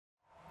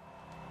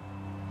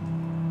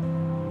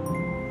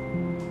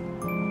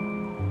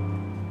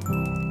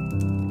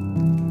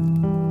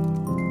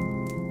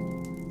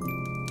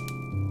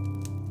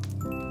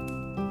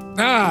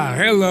Ah,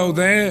 hello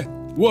there.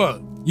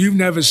 What, you've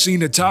never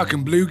seen a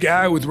talking blue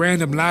guy with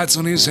random lights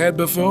on his head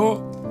before?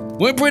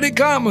 We're pretty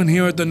common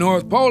here at the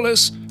North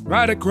Polis,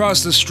 right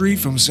across the street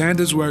from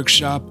Santa's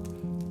workshop.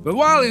 But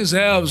while his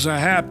elves are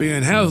happy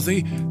and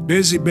healthy,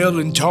 busy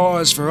building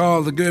toys for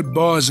all the good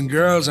boys and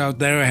girls out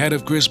there ahead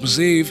of Christmas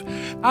Eve,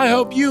 I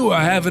hope you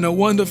are having a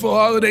wonderful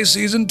holiday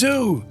season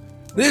too.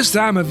 This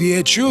time of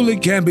year truly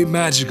can be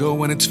magical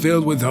when it's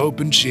filled with hope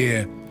and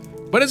cheer.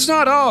 But it's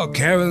not all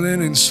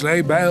caroling and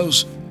sleigh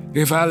bells.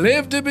 If I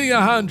live to be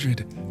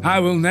 100, I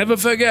will never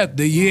forget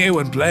the year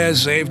when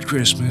players saved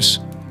Christmas.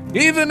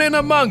 Even in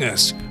Among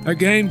Us, a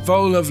game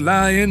full of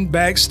lying,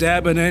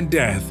 backstabbing, and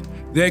death,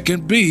 there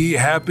can be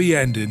happy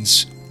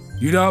endings.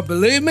 You don't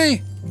believe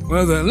me?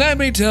 Well then let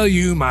me tell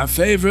you my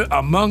favorite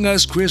Among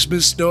Us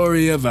Christmas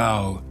story of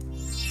all.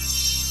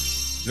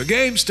 The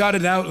game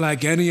started out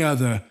like any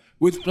other,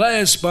 with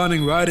players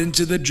spawning right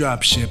into the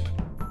dropship.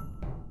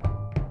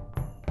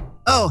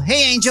 Oh,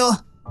 hey Angel.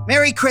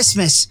 Merry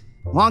Christmas.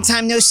 Long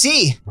time no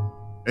see.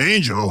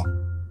 Angel?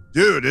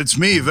 Dude, it's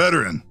me,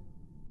 Veteran.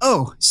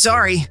 Oh,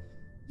 sorry.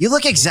 You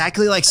look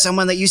exactly like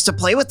someone that used to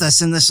play with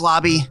us in this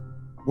lobby.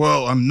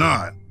 Well, I'm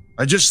not.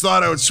 I just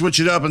thought I would switch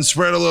it up and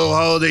spread a little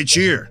holiday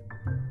cheer.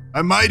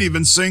 I might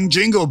even sing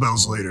Jingle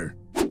Bells later.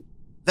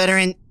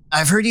 Veteran,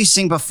 I've heard you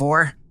sing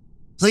before.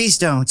 Please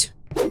don't.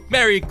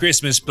 Merry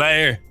Christmas,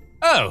 player.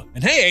 Oh,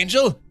 and hey,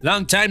 Angel.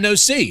 Long time no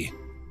see.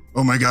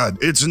 Oh my god,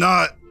 it's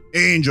not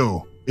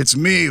Angel. It's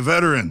me,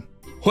 Veteran.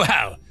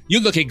 Wow, you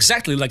look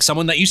exactly like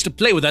someone that used to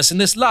play with us in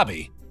this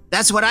lobby.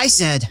 That's what I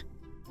said.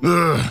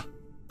 Ugh.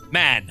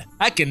 Man,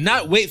 I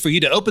cannot wait for you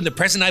to open the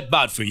present I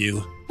bought for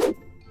you.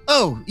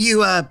 Oh, you,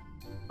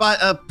 bought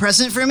a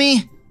present for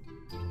me?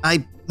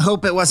 I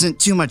hope it wasn't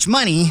too much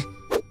money.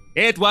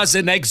 It was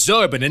an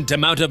exorbitant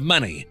amount of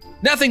money.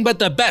 Nothing but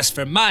the best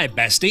for my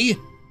bestie.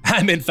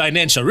 I'm in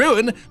financial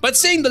ruin, but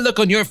seeing the look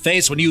on your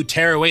face when you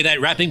tear away that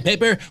wrapping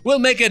paper will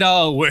make it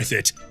all worth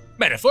it.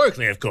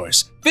 Metaphorically, of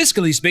course.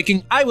 Fiscally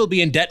speaking, I will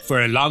be in debt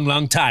for a long,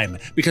 long time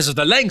because of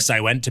the lengths I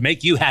went to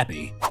make you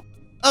happy.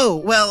 Oh,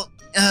 well,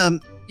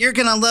 you're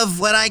gonna love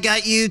what I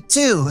got you,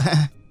 too.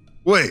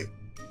 Wait,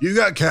 you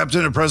got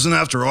Captain a present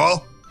after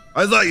all?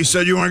 I thought you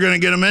said you weren't gonna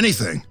get him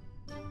anything.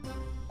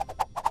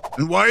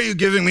 And why are you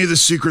giving me the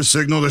secret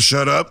signal to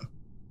shut up?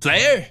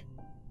 Player?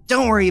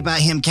 Don't worry about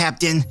him,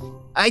 Captain.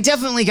 I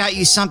definitely got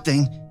you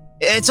something.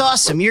 It's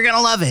awesome, you're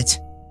gonna love it.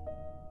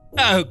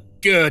 Oh,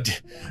 good.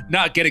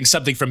 Not getting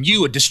something from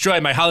you would destroy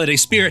my holiday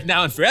spirit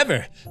now and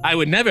forever. I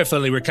would never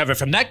fully recover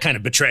from that kind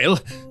of betrayal.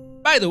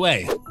 By the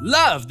way,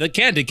 love the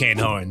candy cane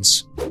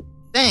horns.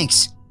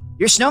 Thanks.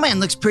 Your snowman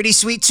looks pretty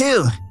sweet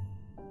too.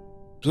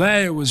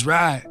 Player was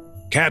right.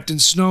 Captain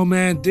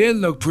Snowman did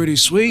look pretty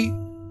sweet,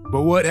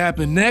 but what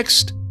happened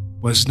next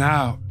was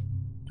now.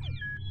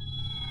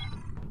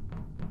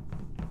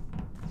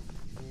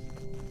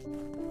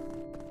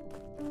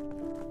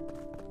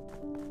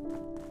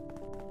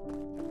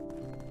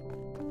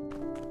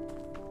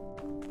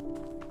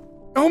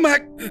 Oh my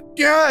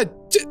god!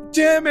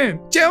 Damn him!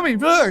 Tell me,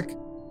 look!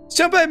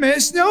 Somebody made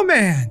a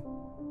snowman!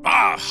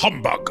 Ah,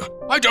 humbug!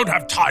 I don't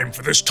have time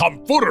for this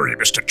tomfoolery,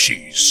 Mr.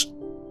 Cheese.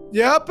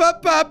 Yup,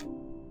 up.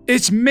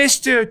 It's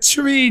Mr.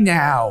 Tree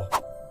now.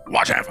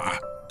 Whatever.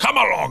 Come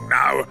along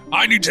now.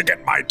 I need to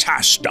get my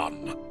task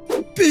done.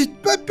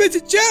 But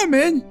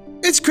gentlemen,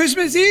 it's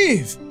Christmas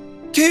Eve.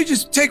 Can't you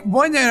just take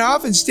one night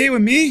off and stay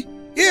with me?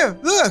 Here,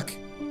 look.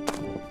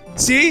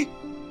 See?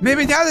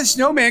 Maybe now the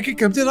snowman can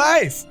come to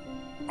life.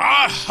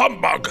 Ah,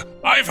 humbug!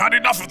 I've had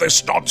enough of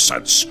this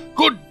nonsense.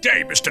 Good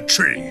day, Mr.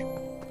 Tree.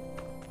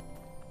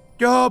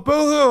 Oh,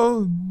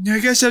 boo-hoo. I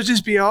guess I'll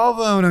just be all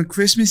alone on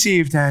Christmas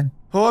Eve then.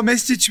 Poor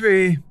Mr.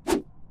 Tree.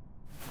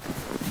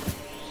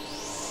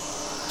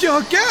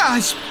 Oh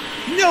gosh!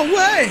 No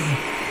way!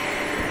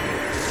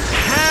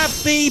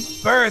 Happy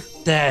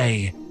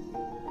birthday!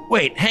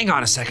 Wait, hang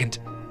on a second.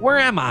 Where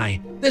am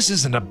I? This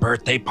isn't a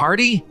birthday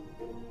party.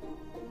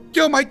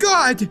 Oh my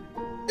god!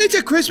 It's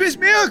a Christmas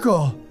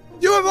miracle!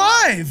 You're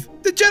alive!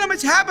 The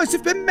gentleman's hat must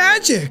have been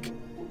magic!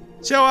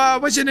 So,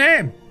 what's your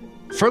name?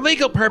 For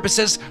legal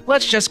purposes,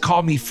 let's just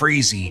call me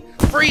Freezy.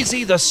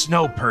 Freezy the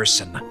Snow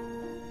Person.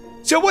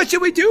 So what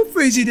should we do,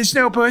 Freezy the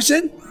Snow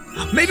Person?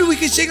 Maybe we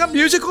could sing a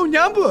musical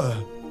number.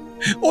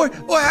 Or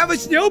have a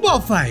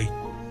snowball fight.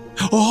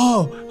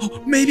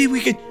 Oh, maybe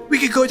we could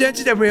go down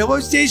to the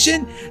railroad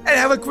station and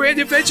have a grand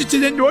adventure to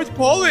the North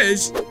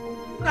Polis.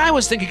 I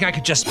was thinking I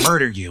could just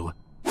murder you.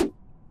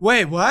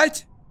 Wait,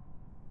 what?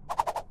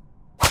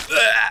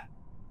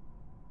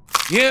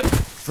 Yep,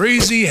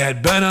 Freezy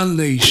had been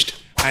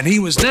unleashed, and he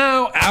was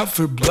now out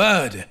for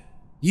blood.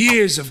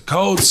 Years of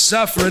cold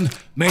suffering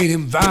made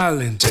him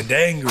violent and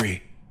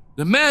angry.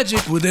 The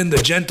magic within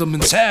the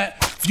gentleman's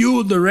hat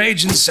fueled the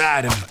rage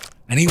inside him,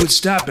 and he would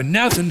stop at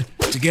nothing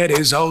to get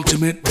his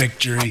ultimate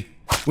victory.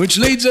 Which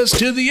leads us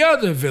to the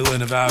other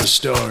villain of our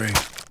story.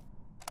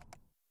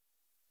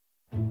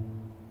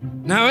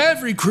 Now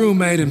every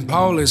crewmate in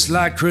Polis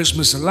liked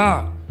Christmas a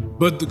lot,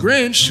 but the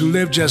Grinch, who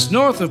lived just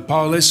north of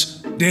Polis,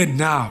 did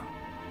not.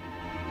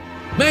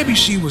 Maybe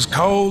she was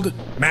cold,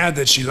 mad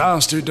that she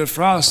lost her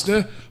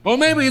defroster, or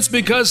maybe it's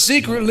because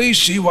secretly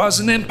she was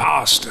an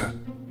imposter.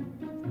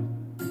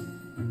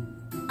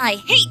 I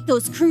hate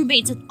those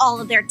crewmates with all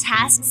of their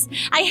tasks.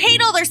 I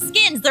hate all their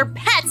skins, their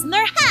pets, and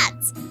their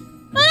hats.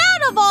 But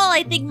out of all,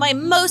 I think my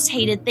most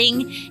hated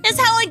thing is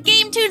how in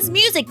GameToons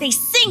music they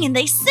sing and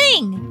they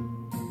sing.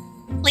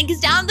 Link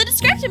is down in the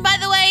description, by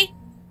the way.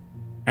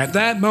 At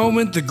that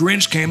moment, the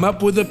Grinch came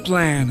up with a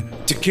plan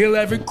to kill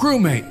every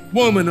crewmate,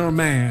 woman or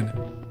man.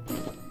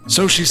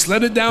 So she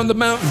sledded down the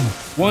mountain,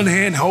 one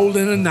hand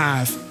holding a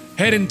knife,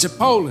 heading to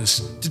Polis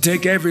to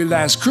take every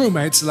last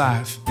crewmate's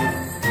life.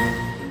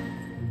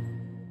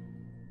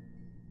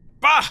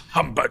 Bah,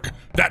 humbug!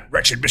 That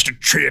wretched Mr.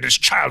 Tree and his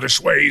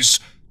childish ways.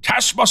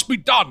 Tasks must be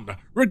done,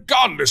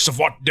 regardless of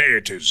what day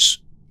it is.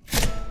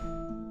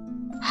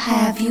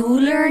 Have you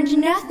learned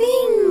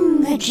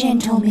nothing,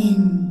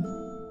 gentlemen?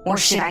 Or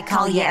should I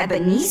call you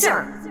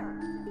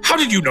Ebenezer? How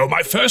did you know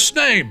my first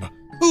name?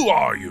 Who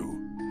are you?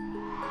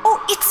 Oh,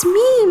 it's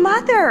me,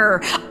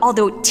 Mother.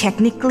 Although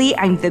technically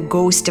I'm the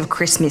ghost of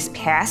Christmas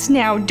past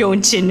now,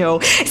 don't you know?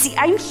 See,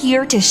 I'm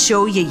here to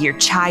show you your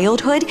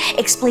childhood,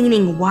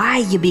 explaining why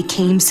you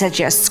became such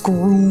a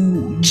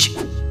Scrooge.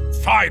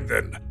 Fine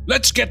then,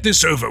 let's get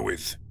this over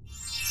with.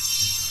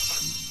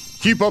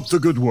 Keep up the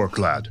good work,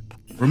 lad.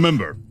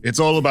 Remember, it's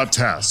all about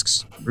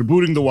tasks.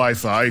 Rebooting the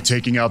Wi-Fi,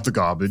 taking out the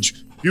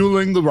garbage,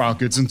 fueling the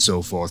rockets, and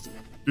so forth.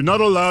 Do not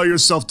allow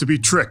yourself to be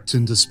tricked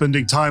into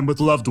spending time with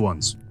loved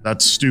ones.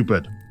 That's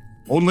stupid.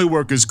 Only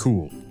work is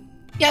cool.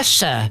 Yes,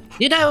 sir.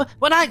 You know,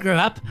 when I grow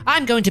up,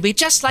 I'm going to be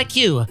just like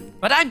you,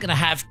 but I'm going to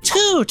have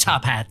 2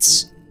 top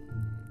hats.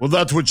 Well,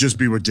 that would just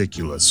be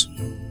ridiculous.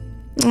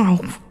 Oh,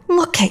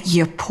 look at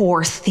you,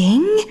 poor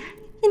thing.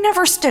 You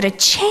never stood a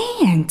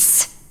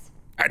chance.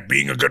 At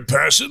being a good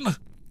person?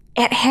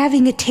 At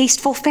having a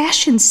tasteful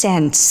fashion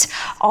sense.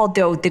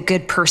 Although the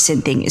good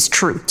person thing is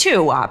true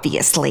too,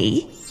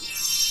 obviously.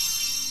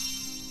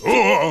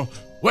 Oh,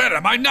 where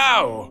am I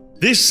now?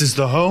 This is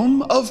the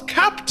home of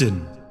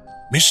Captain.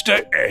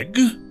 Mr. Egg?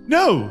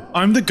 No,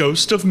 I'm the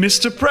ghost of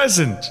Mr.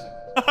 Present.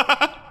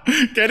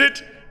 Get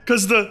it?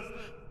 'Cause the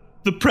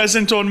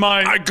present on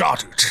my... I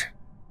got it.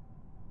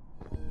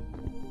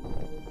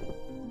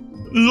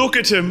 Look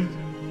at him.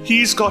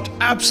 He's got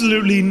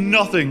absolutely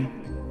nothing.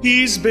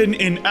 He's been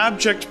in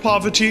abject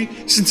poverty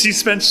since he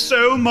spent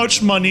so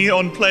much money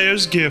on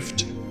Player's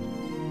Gift.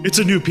 It's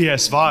a new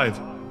PS5.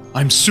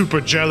 I'm super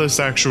jealous,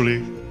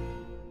 actually.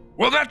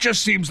 Well, that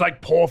just seems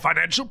like poor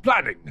financial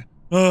planning.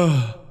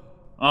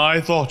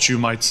 I thought you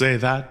might say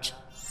that.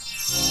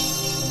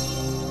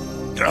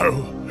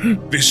 No,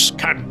 this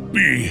can't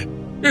be.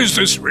 Is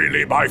this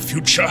really my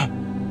future?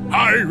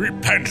 I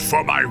repent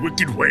for my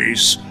wicked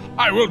ways.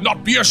 I will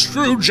not be a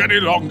Scrooge any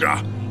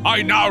longer.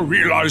 I now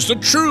realize the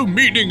true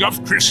meaning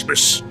of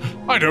Christmas.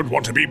 I don't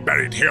want to be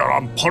buried here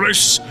on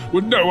Polis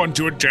with no one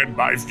to attend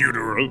my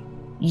funeral.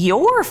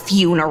 Your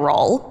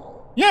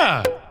funeral?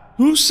 Yeah,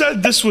 who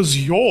said this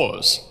was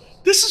yours?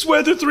 This is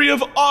where the 3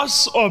 of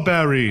us are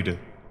buried.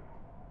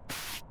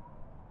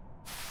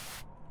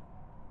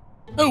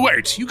 Oh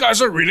wait, you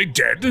guys are really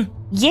dead?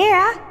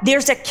 Yeah,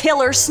 there's a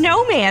killer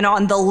snowman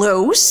on the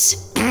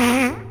loose.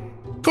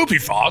 Poopy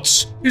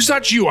Farts, is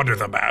that you under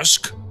the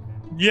mask?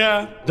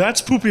 Yeah,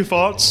 that's Poopy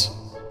Farts.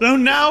 Though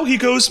now he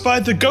goes by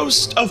the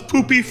ghost of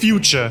Poopy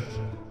Future.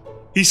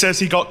 He says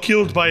he got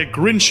killed by a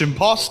Grinch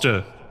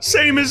imposter.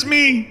 Same as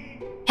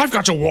me. I've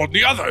got to warn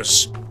the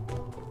others.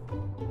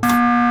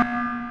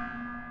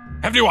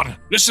 Everyone,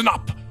 listen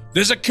up.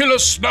 There's a killer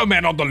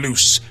snowman on the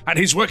loose, and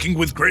he's working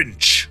with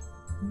Grinch.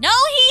 No,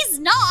 he's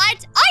not. I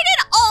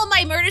did all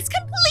my murders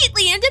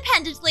completely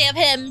independently of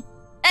him.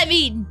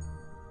 I'm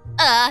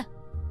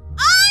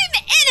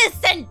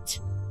innocent.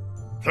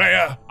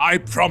 Player, I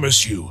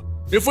promise you,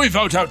 if we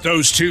vote out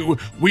those 2,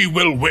 we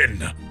will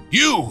win.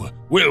 You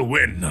will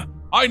win.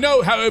 I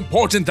know how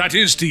important that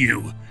is to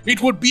you.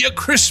 It would be a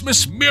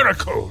Christmas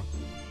miracle.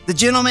 The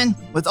gentleman,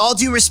 with all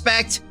due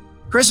respect,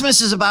 Christmas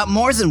is about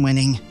more than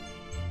winning.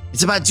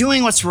 It's about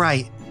doing what's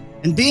right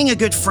and being a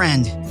good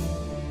friend.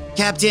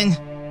 Captain,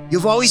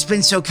 you've always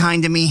been so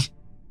kind to me.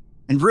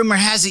 And rumor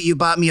has it you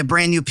bought me a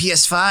brand new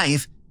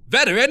PS5.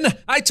 Veteran,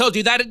 I told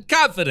you that in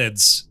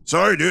confidence.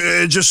 Sorry, dude,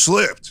 it just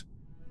slipped.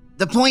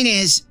 The point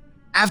is,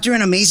 after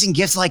an amazing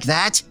gift like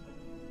that,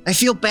 I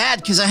feel bad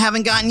because I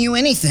haven't gotten you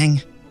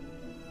anything.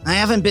 I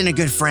haven't been a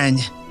good friend.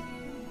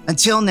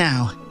 Until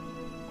now.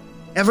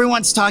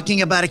 Everyone's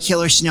talking about a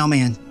killer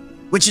snowman,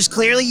 which is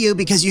clearly you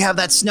because you have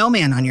that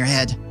snowman on your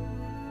head.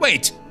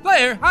 Wait,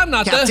 player, I'm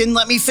not Captain,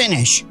 let me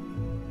finish.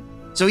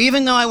 So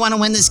even though I want to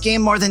win this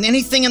game more than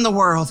anything in the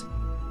world,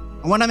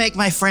 I want to make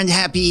my friend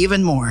happy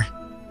even more.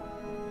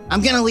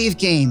 I'm gonna leave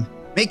game,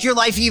 make your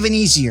life even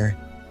easier.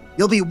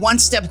 You'll be one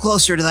step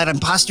closer to that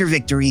imposter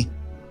victory,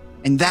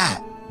 and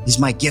that is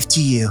my gift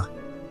to you.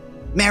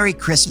 Merry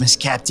Christmas,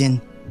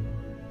 Captain.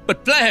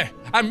 But player,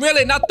 I'm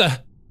really not the...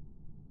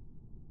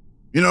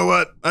 You know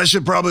what? I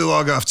should probably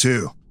log off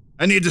too.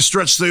 I need to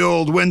stretch the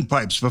old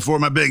windpipes before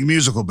my big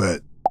musical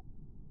bit.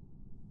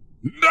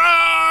 No!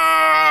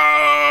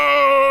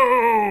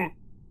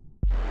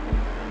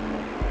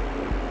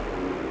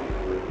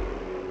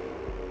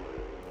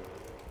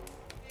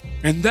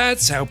 And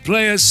that's how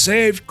players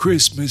saved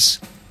Christmas.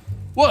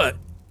 What?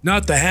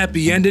 Not the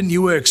happy ending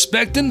you were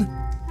expecting?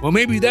 Well,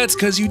 maybe that's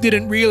because you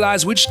didn't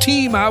realize which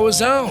team I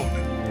was on.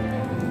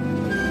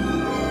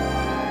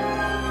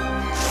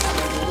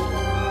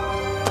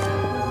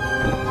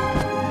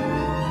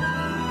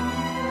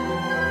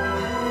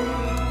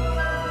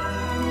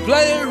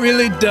 Player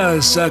really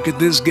does suck at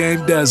this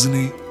game, doesn't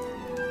he?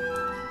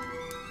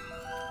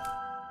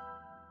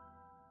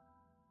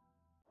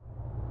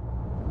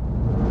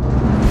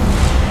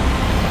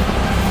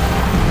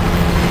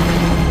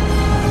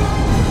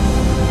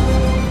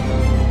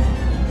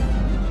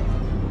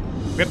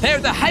 Repair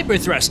the hyper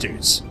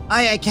thrusters.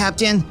 Aye,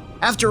 Captain.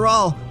 After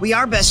all, we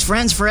are best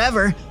friends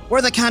forever.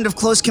 We're the kind of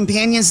close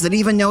companions that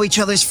even know each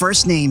other's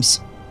first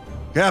names.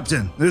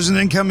 Captain, there's an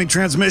incoming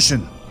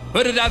transmission.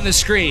 Put it on the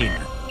screen.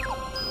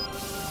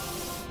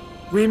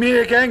 We meet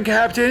again,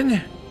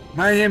 Captain.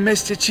 My name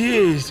is Mr.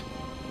 Cheese.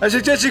 I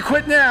suggest you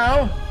quit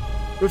now,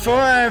 before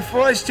I am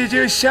forced to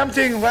do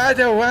something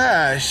rather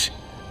rash.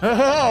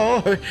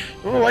 Oh,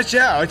 watch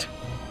out.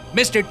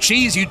 Mr.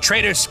 Cheese, you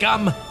traitor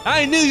scum.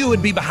 I knew you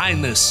would be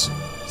behind this.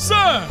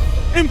 Sir!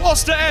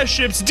 Imposter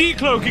airships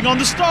decloaking on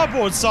the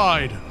starboard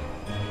side!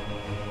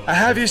 I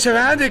have you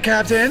surrounded,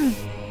 Captain.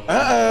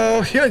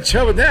 Uh-oh, you're in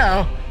trouble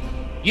now.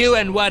 You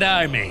and what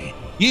army?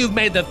 You've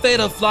made the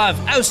fatal flaw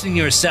of ousting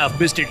yourself,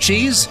 Mr.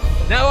 Cheese.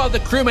 Now all the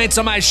crewmates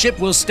on my ship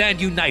will stand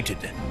united.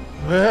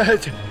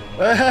 What?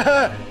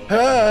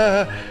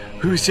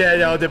 Who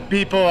said all the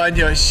people on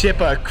your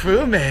ship are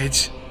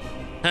crewmates?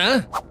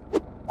 Huh?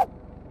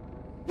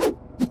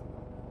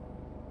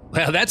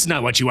 Well, that's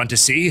not what you want to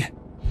see.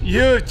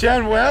 You've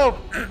done well,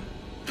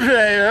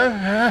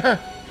 player.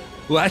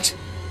 What?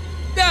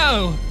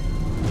 No!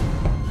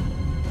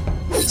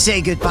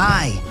 Say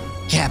goodbye,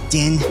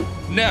 Captain.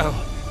 No.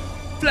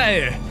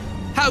 Player,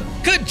 how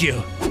could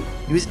you?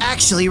 It was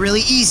actually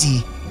really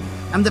easy.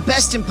 I'm the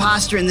best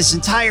imposter in this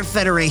entire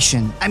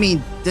Federation. I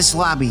mean, this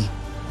lobby.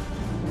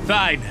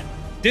 Fine.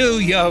 Do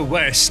your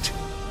worst.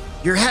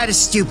 Your hat is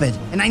stupid,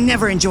 and I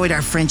never enjoyed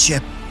our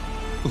friendship.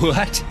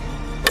 What?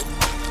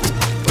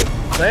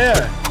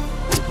 Player!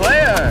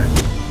 Player!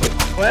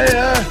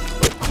 Player!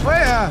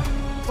 Player!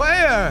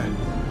 Player!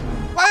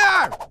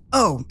 Player!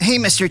 Oh, hey,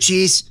 Mr.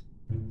 Cheese.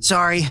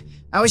 Sorry,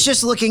 I was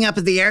just looking up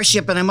at the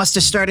airship and I must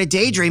have started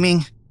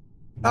daydreaming.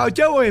 Oh,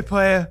 don't worry,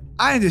 player.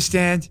 I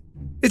understand.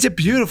 It's a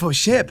beautiful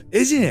ship,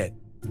 isn't it?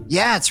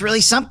 Yeah, it's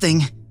really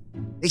something.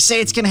 They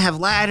say it's gonna have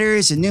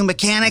ladders and new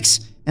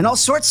mechanics and all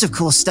sorts of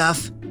cool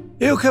stuff.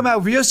 It'll come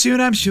out real soon,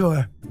 I'm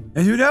sure.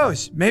 And who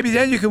knows, maybe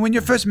then you can win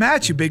your first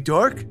match, you big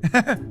dork.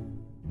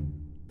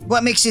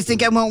 What makes you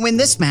think I won't win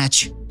this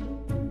match?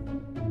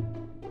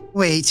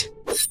 Wait.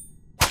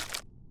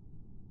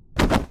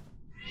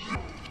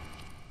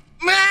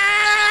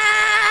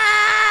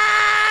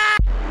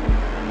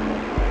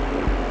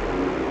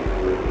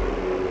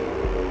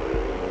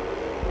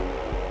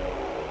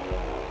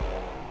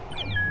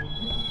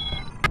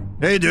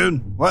 Hey,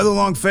 dude, why the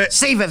long face?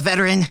 Save it,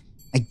 veteran.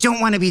 I don't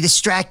want to be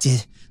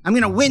distracted. I'm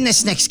gonna win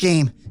this next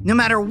game, no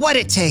matter what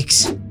it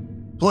takes.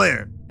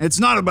 Player, it's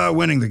not about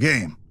winning the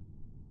game.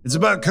 It's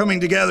about coming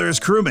together as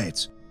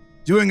crewmates,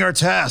 doing our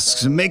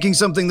tasks and making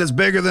something that's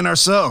bigger than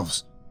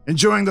ourselves,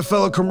 enjoying the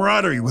fellow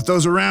camaraderie with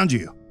those around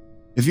you.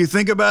 If you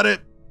think about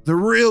it, the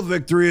real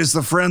victory is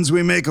the friends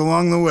we make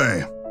along the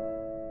way.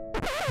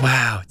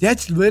 Wow,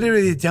 that's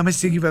literally the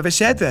dumbest thing you've ever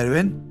said,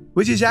 veteran.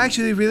 Which is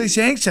actually really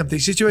saying something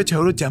since you're a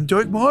total dumb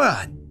dork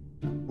moron.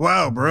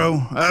 Wow,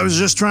 bro. I was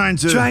just trying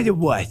to... Trying to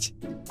what?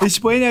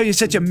 Explain how you're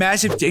such a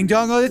massive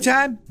ding-dong all the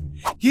time?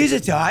 Here's a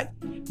thought.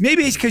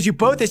 Maybe it's because you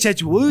both are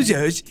such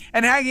losers,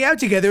 and hanging out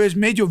together has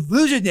made your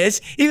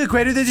loserness even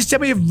greater than the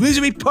sum of your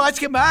losery parts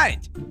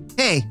combined.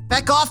 Hey,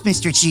 back off,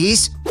 Mr.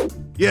 Cheese.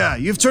 Yeah,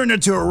 you've turned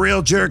into a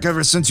real jerk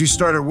ever since you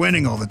started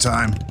winning all the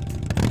time.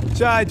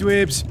 Sorry,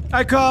 dweebs.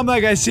 I call him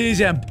like I sees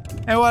him.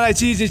 And what I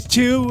sees is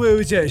two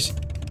losers.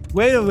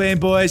 Wait a lane,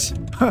 boys.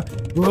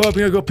 We're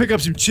hoping to go pick up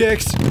some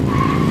chicks.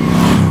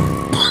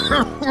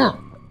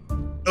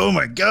 Oh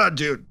my god,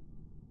 dude.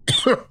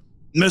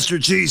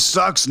 Mr. Cheese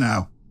sucks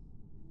now.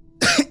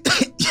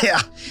 Yeah,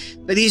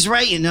 but he's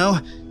right, you know.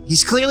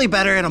 He's clearly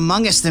better at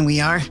Among Us than we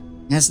are.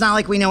 And it's not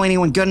like we know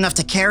anyone good enough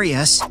to carry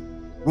us.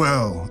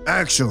 Well,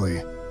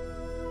 actually,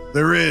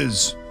 there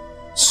is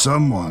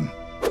someone.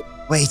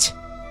 Wait,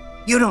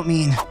 you don't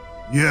mean...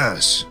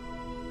 Yes.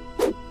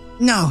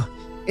 No,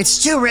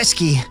 it's too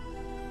risky.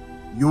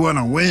 You want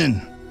to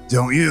win,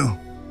 don't you?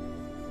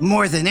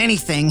 More than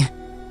anything.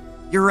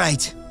 You're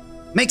right.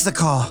 Make the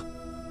call.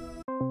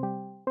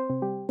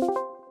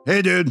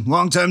 Hey dude,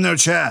 long time no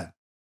chat.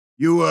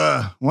 You,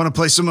 want to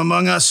play some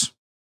Among Us?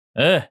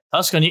 ええ、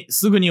確かに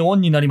すぐにオ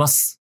ンになりま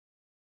す。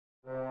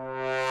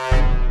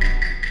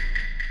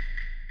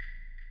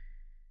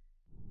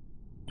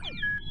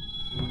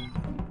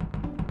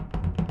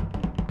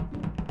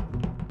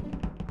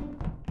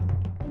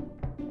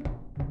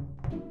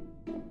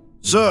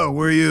So,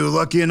 were you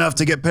lucky enough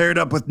to get paired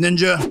up with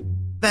Ninja?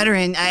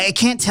 Veteran, I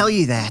can't tell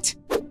you that.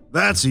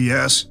 That's a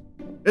yes.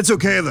 It's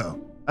okay though.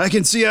 I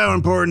can see how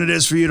important it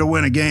is for you to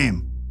win a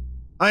game.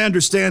 I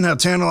understand how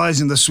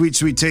tantalizing the sweet,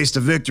 sweet taste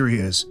of victory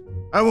is.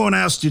 I won't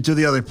oust you to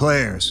the other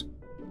players.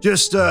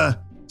 Just,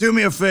 do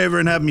me a favor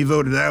and have me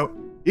voted out.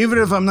 Even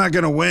if I'm not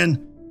gonna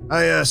win,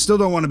 I still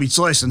don't want to be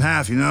sliced in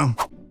half, you know?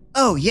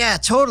 Oh, yeah,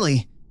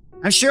 totally.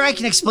 I'm sure I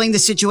can explain the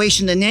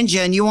situation to Ninja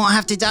and you won't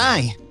have to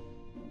die.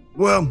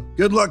 Well,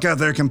 good luck out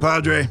there,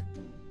 compadre.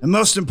 And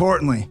most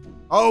importantly,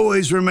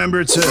 always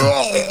remember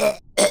to...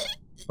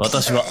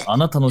 私はあ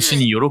なたの死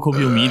に喜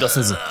びを見出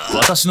せず、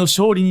私の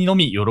勝利にの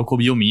み喜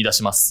びを見出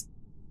します。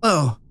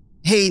Oh,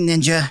 hey,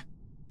 Ninja.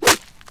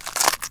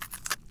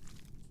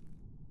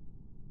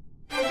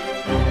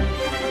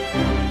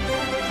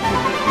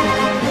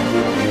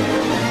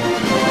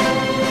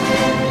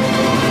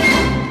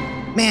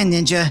 Man,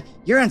 Ninja,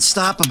 you're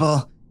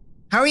unstoppable.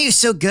 How are you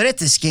so good at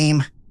this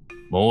game?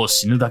 もう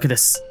死ぬだけで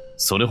す。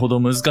それほ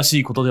ど難し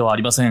いことではあ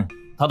りません。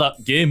ただ、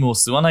ゲームを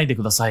吸わないで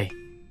ください。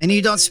And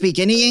you don't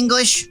speak any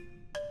English?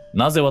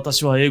 なぜ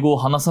私は英語を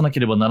話さなけ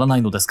ればならな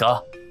いのです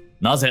か？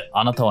なぜ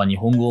あなたは日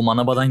本語を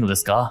学ばないので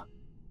すか？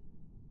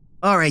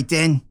 Alright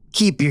then,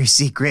 keep your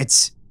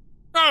secrets.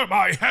 Oh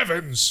my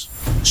heavens!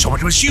 So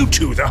it was you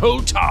two the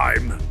whole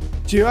time!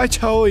 Dude, I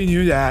totally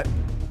knew that.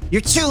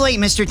 You're too late,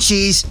 Mr.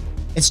 Cheese.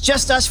 It's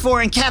just us four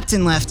and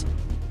Captain left.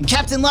 And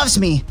Captain loves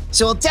me,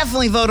 so he'll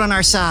definitely vote on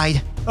our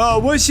side. Oh,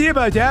 we'll see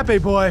about that,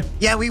 big boy.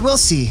 Yeah, we will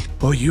see.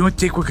 Oh, you don't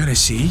think we're gonna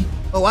see?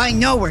 Oh, I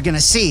know we're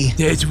gonna see.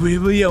 There's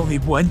really only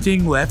one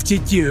thing left to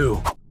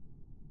do.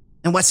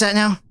 And what's that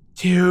now?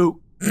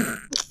 To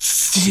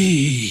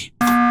see.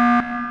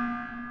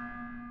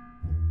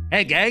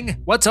 Hey,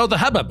 gang, what's all the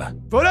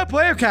hubbub? Vote out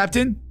player,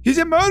 Captain. He's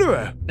a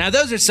murderer. Now,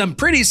 those are some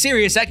pretty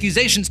serious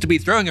accusations to be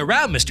throwing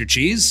around, Mr.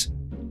 Cheese.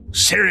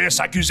 Serious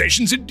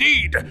accusations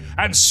indeed,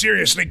 and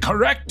seriously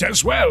correct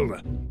as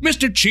well.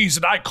 Mr. Cheese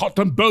and I caught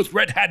them both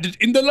red-handed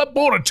in the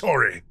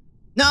laboratory.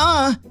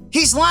 Nuh-uh,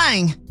 he's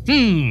lying.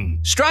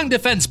 Strong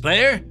defense,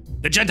 player.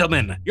 The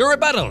gentleman, your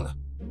rebuttal.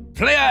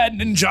 Player and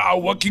Ninja are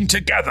working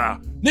together.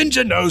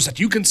 Ninja knows that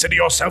you consider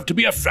yourself to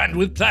be a friend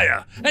with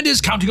Player, and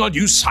is counting on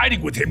you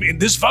siding with him in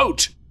this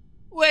vote.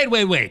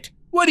 Wait.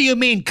 What do you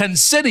mean,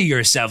 consider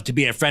yourself to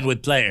be a friend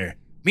with Player?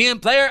 Me and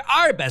Player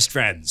are best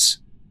friends.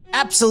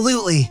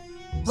 Absolutely.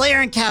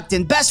 Player and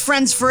Captain, best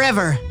friends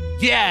forever.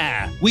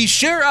 Yeah, we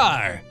sure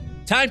are.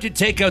 Time to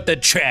take out the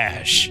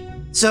trash.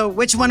 So,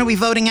 which one are we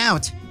voting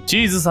out? チ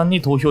ーズさん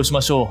に投票し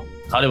ましょ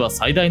う。彼は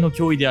最大の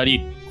脅威であ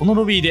り、この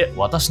ロビーで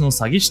私の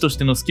詐欺師とし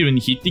てのスキル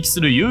に匹敵す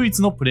る唯一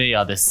のプレイ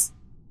ヤーです。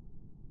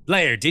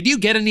Player, did you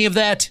get any of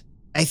that?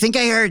 I think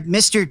I heard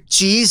Mr.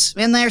 Cheese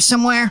in there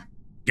somewhere.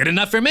 Good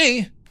enough for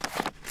me.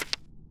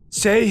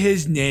 Say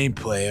his name,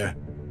 player.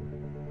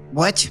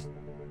 What?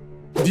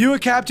 If you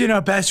and Captain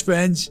are best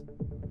friends,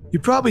 you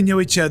probably know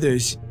each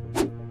other's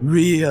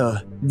real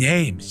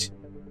names,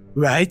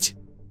 right?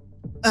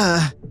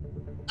 I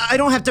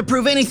don't have to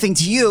prove anything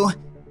to you.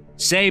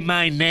 Say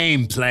my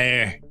name,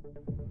 Player.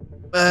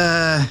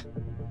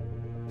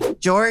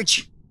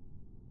 George?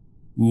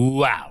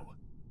 Wow.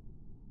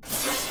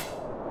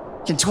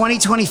 Can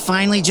 2020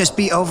 finally just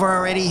be over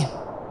already?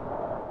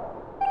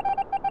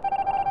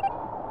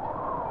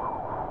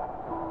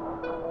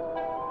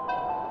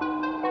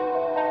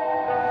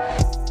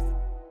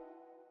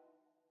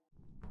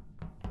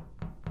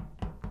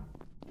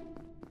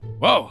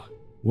 Whoa,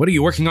 what are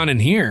you working on in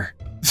here?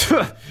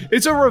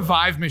 It's a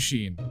revive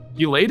machine.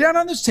 You lay down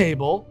on this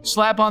table,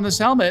 slap on this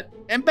helmet,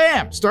 and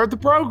bam, start the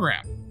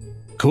program.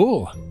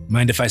 Cool.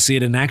 Mind if I see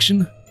it in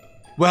action?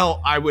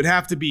 Well, I would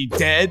have to be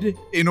dead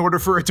in order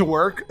for it to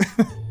work.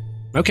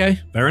 Okay,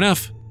 fair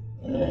enough.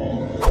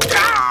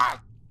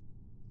 Ah!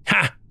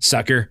 Ha,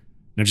 sucker.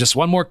 Now just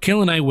one more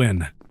kill and I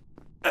win.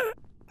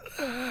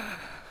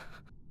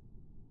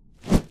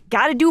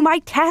 Gotta do my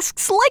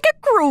tasks like a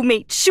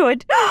crewmate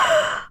should.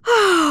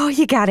 Oh,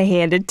 you gotta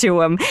hand it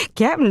to him.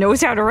 Captain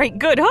knows how to write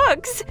good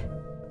hooks.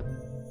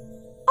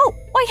 Oh,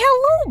 why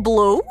hello,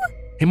 Blue.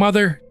 Hey,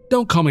 Mother,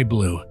 don't call me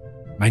Blue.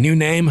 My new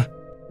name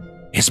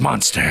is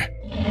Monster.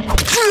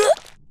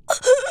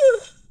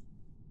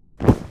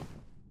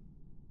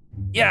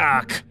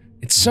 Yuck.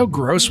 It's so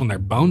gross when their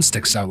bone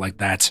sticks out like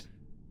that.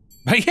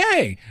 But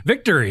hey,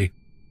 victory.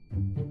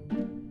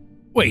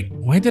 Wait,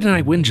 why didn't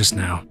I win just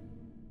now?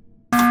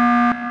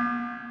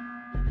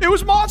 It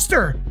was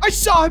Monster! I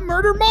saw him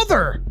murder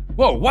Mother!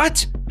 Whoa,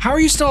 what? How are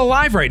you still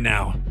alive right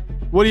now?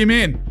 What do you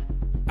mean?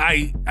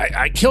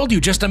 I killed you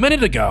just a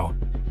minute ago.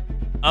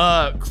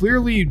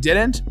 Clearly you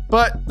didn't,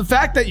 but the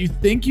fact that you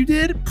think you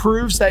did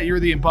proves that you're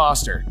the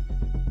imposter.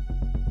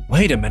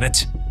 Wait a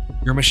minute.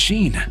 Your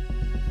machine.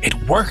 It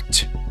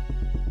worked.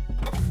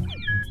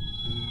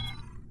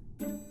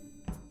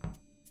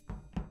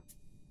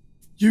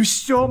 You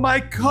stole my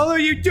color,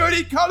 you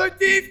dirty color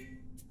thief!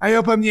 I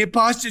hope I'm the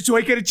imposter so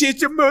I get a chance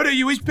to murder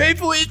you as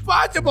painfully as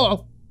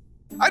possible!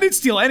 I didn't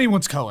steal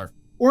anyone's color.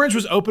 Orange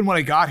was open when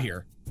I got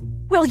here.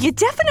 Well, you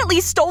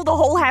definitely stole the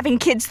whole having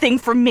kids thing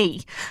from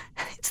me.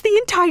 It's the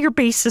entire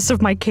basis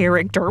of my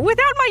character.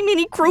 Without my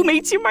mini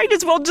crewmates, you might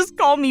as well just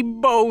call me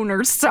Bone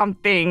or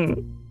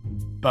something.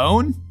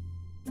 Bone?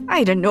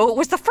 I don't know, it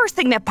was the first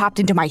thing that popped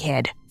into my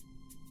head.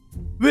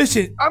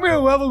 Listen, I'm gonna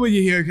level with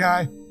you here,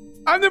 guy.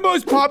 I'm the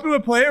most popular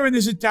player in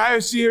this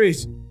entire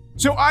series,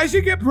 so I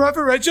should get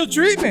preferential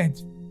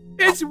treatment.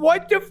 It's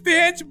what the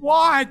fans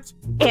want.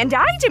 And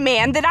I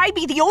demand that I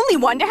be the only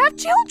one to have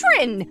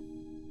children.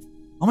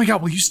 Oh my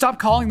god, will you stop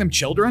calling them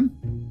children?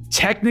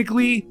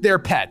 Technically, they're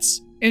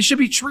pets and should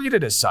be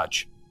treated as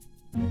such.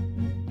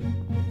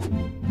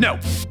 No,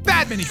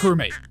 bad mini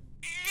crewmate.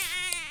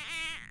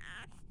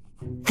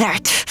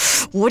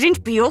 That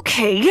wouldn't be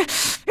okay, even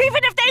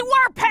if they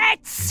were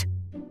pets!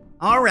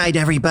 All right,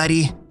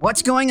 everybody.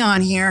 What's going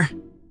on here?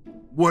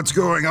 What's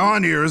going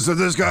on here is that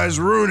this guy's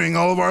ruining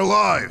all of our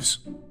lives.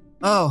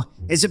 Oh,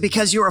 is it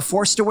because you were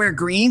forced to wear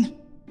green?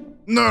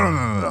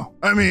 No.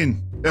 I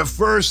mean, at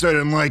first I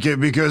didn't like it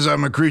because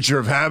I'm a creature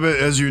of habit,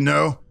 as you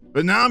know.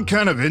 But now I'm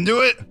kind of into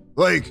it.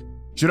 Like,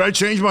 should I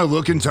change my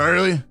look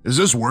entirely? Is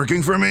this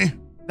working for me?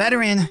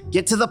 Veteran,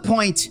 get to the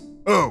point.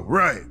 Oh,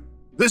 right.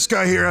 This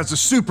guy here has a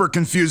super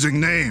confusing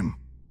name.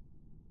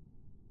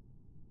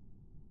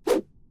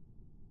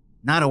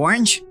 Not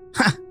orange?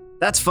 Ha,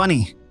 that's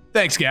funny.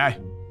 Thanks, guy.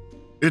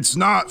 It's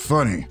not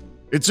funny.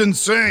 It's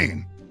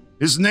insane.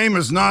 His name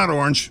is not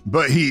Orange,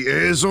 but he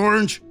is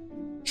Orange?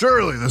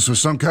 Surely this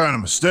was some kind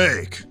of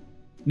mistake.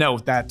 No,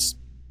 that's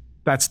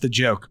the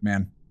joke,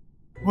 man.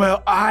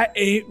 Well, I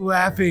ain't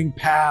laughing,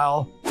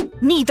 pal.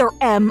 Neither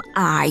am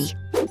I.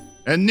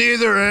 And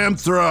neither am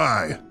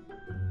Thry.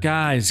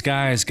 Guys,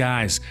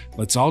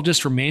 let's all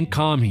just remain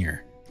calm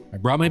here. I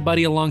brought my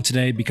buddy along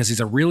today because he's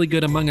a really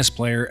good Among Us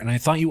player, and I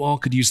thought you all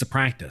could use the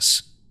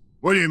practice.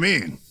 What do you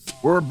mean?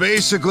 We're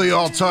basically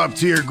all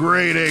top-tier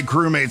grade A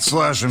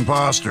crewmates /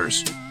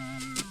 imposters.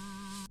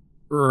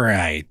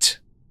 Right.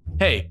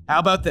 Hey, how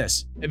about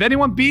this? If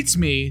anyone beats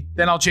me,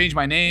 then I'll change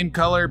my name,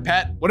 color,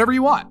 pet, whatever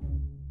you want.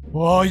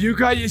 Oh, you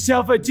got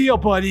yourself a deal,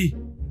 buddy.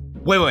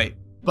 Wait,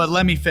 but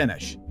let me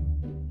finish.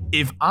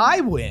 If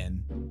I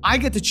win, I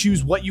get to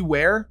choose what you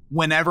wear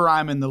whenever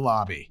I'm in the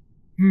lobby.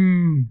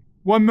 1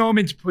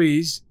 moment,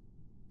 please.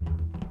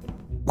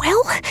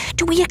 Well,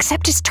 do we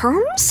accept his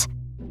terms?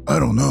 I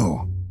don't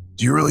know.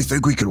 Do you really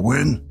think we could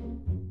win?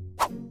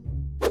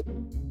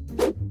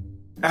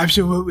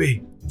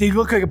 Absolutely. They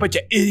look like a bunch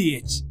of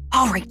idiots.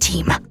 All right,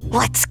 team.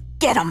 Let's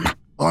get them.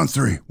 On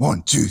 3.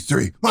 1, 2,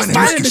 3. My name is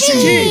Mr. Casey.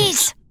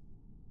 Cheese!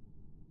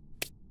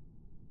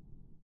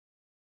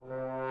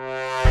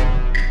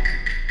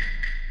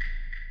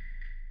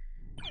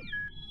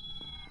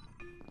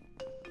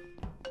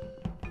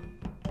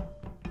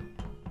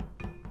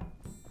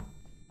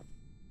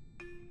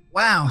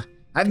 Wow,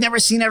 I've never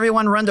seen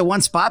everyone run to one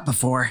spot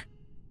before.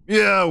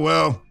 Yeah,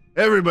 well,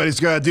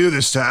 everybody's got to do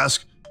this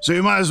task, so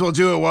you might as well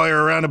do it while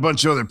you're around a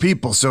bunch of other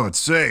people so it's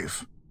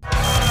safe.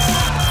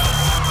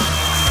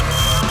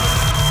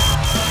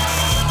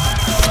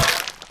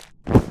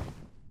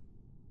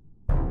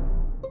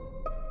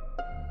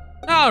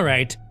 All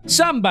right,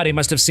 somebody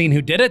must have seen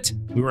who did it.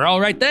 We were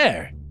all right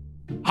there.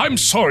 I'm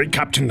sorry,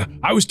 Captain.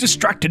 I was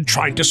distracted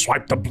trying to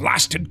swipe the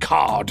blasted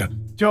card.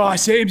 Oh,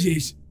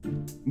 samesies.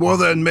 Well,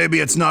 then maybe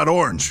it's not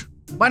Orange.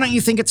 Why don't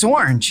you think it's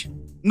orange?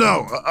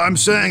 No, I'm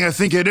saying I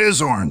think it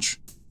is Orange.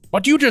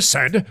 But you just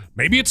said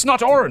maybe it's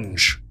not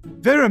Orange.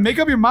 Veteran, make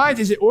up your mind.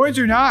 Is it orange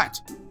or not?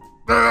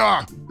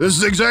 This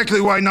is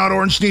exactly why Not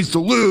Orange needs to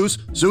lose,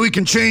 so he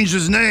can change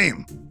his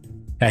name.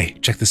 Hey,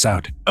 check this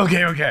out.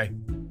 Okay.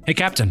 Hey,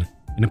 Captain.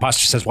 An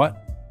imposter says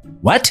what?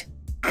 What?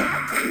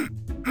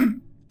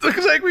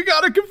 Looks like we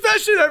got a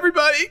confession,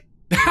 everybody.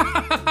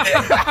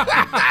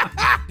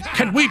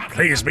 Can we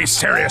please be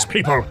serious,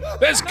 people?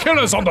 There's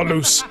killers on the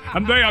loose,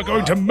 and they are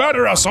going to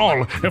murder us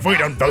all if we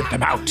don't vote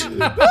them out.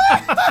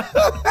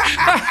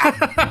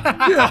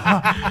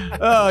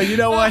 Oh, you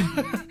know what?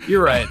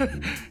 You're right.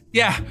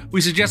 Yeah, we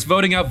suggest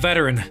voting out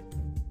Veteran.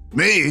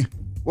 Me?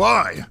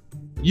 Why?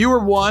 You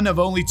were one of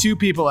only 2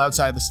 people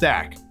outside the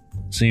stack.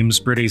 Seems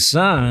pretty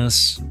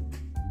sus.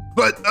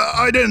 But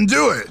I didn't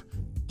do it.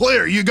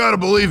 Player, you gotta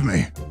believe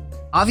me.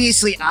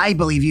 Obviously, I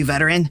believe you,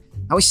 Veteran.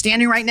 I was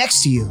standing right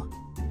next to you.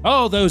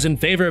 All those in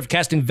favor of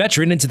casting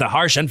Veteran into the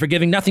harsh,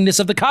 unforgiving nothingness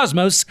of the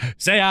cosmos,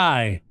 say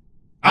aye.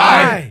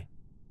 Aye.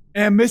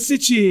 And Mr.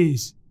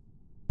 Cheese.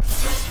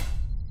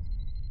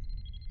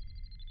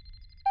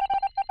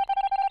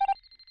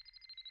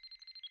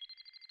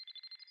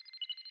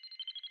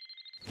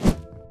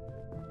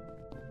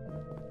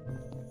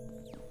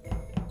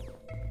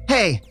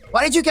 Hey,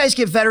 why did you guys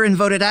get Veteran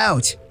voted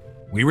out?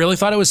 We really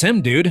thought it was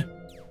him, dude.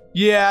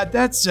 Yeah,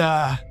 that's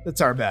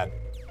our bad.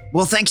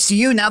 Well, thanks to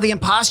you, now the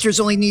imposters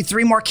only need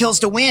 3 more kills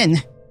to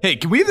win. Hey,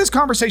 can we have this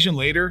conversation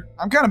later?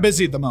 I'm kind of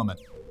busy at the moment.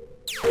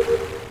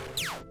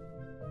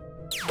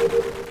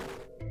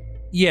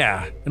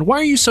 Yeah, and why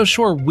are you so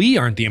sure we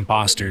aren't the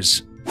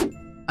imposters?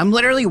 I'm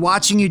literally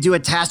watching you do a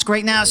task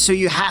right now, so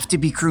you have to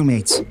be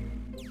crewmates.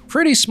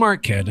 Pretty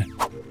smart, kid.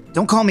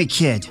 Don't call me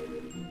kid.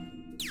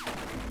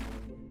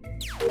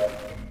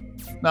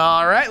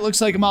 All right,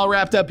 looks like I'm all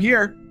wrapped up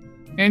here.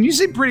 And you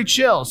seem pretty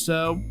chill,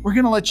 so we're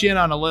gonna let you in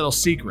on a little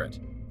secret.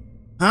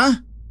 Huh?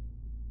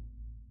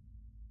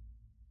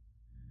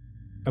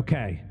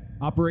 Okay,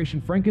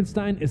 Operation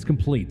Frankenstein is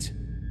complete.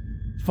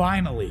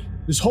 Finally.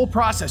 This whole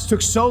process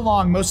took so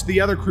long, most of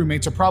the other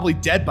crewmates are probably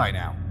dead by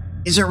now.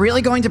 Is it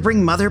really going to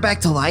bring Mother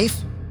back to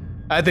life?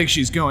 I think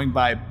she's going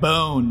by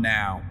Bone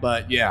now,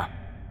 but yeah.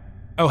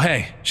 Oh,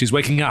 hey, she's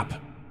waking up.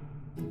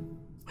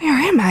 Where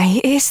am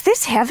I? Is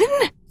this heaven?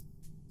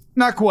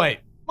 Not quite.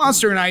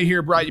 Monster and I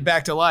here brought you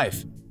back to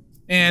life.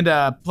 And,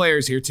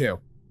 players here too.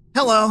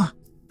 Hello.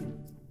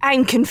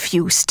 I'm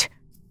confused.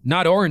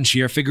 Not Orange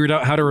here figured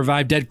out how to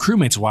revive dead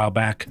crewmates a while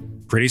back.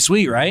 Pretty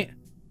sweet, right?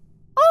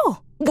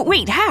 Oh,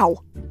 wait,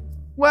 how?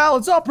 Well,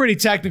 it's all pretty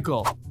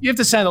technical. You have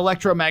to send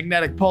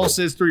electromagnetic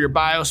pulses through your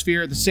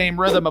biosphere at the same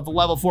rhythm of a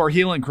level 4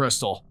 healing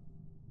crystal.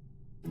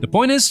 The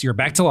point is, you're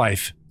back to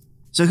life.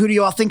 So who do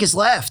you all think is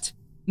left?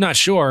 Not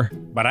sure,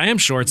 but I am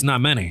sure it's not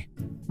many.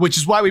 Which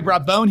is why we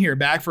brought Bone here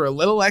back for a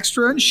little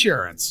extra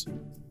insurance.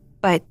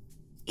 But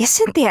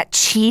isn't that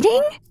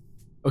cheating?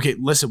 Okay,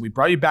 listen, we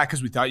brought you back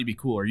because we thought you'd be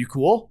cool. Are you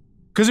cool?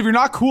 Because if you're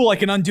not cool, I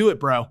can undo it,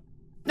 bro.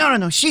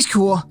 No, she's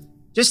cool.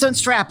 Just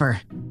unstrap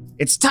her.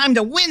 It's time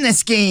to win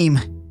this game.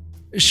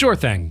 Sure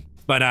thing.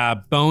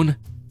 But, Bone,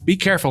 be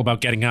careful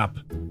about getting up.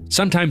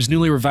 Sometimes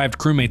newly revived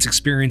crewmates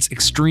experience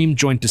extreme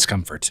joint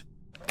discomfort.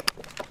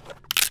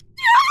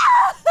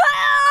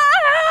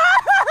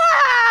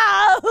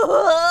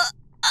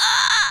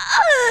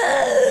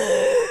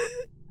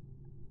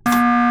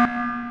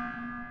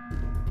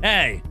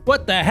 Hey,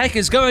 what the heck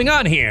is going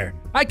on here?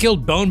 I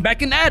killed Bone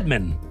back in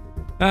admin.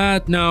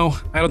 No,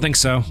 I don't think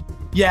so.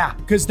 Yeah,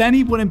 because then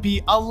he wouldn't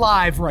be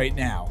alive right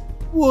now,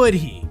 would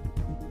he?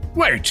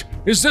 Wait,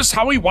 is this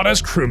how we won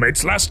as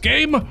crewmates last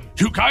game?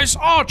 You guys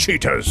are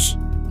cheaters.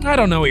 I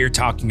don't know what you're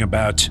talking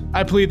about.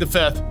 I plead the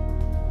fifth.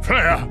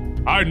 Player,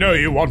 I know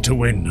you want to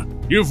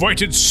win. You've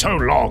waited so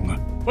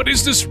long. But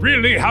is this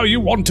really how you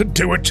want to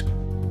do it?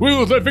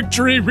 Will the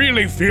victory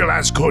really feel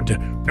as good,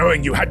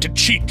 knowing you had to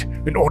cheat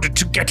in order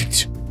to get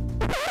it?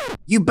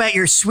 You bet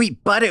your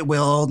sweet butt it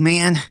will, old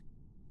man.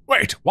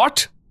 Wait,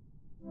 what?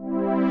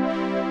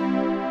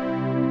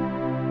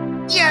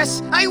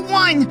 Yes, I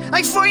won!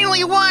 I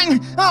finally won!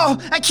 Oh,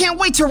 I can't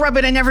wait to rub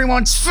it in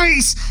everyone's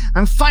face!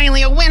 I'm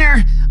finally a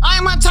winner!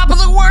 I'm on top of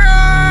the world!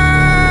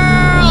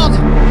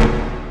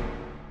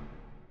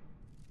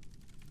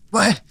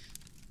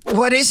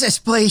 What is this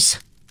place?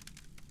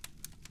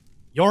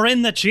 You're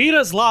in the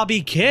cheaters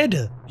lobby,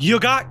 kid. You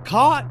got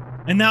caught,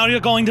 and now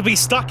you're going to be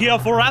stuck here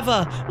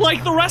forever,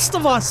 like the rest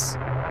of us.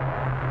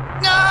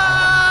 No!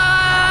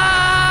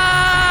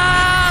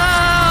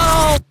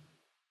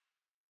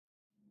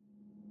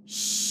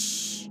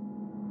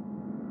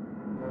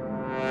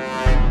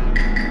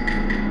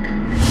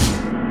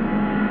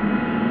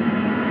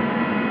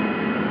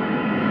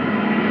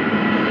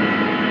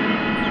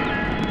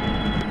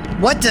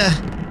 What the?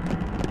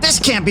 This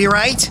can't be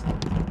right.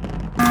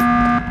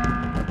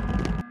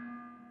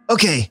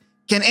 Okay,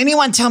 can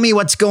anyone tell me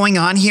what's going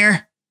on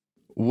here?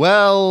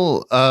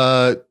 Well,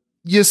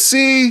 you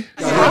see...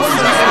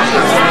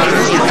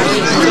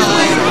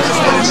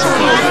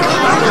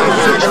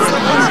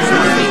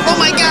 Oh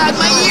my god,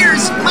 my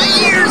ears! My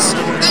ears!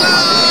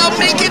 Oh,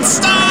 make it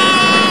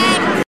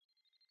stop!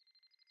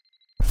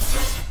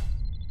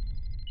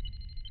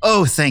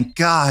 Oh, thank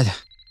God.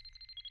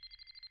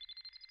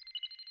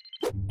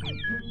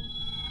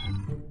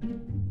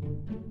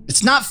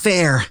 It's not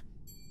fair.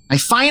 I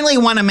finally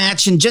won a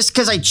match, and just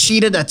because I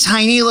cheated a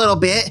tiny little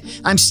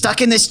bit, I'm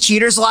stuck in this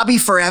cheaters lobby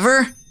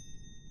forever?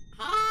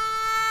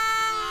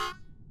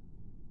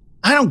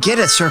 I don't get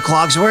it, Sir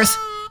Clogsworth.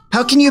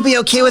 How can you be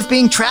okay with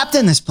being trapped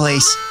in this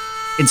place?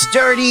 It's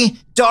dirty,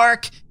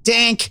 dark,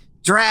 dank,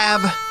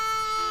 drab.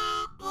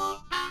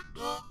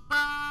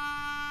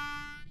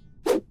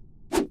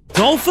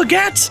 Don't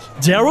forget,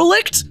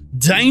 derelict,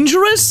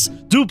 dangerous,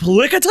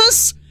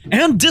 duplicitous,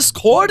 and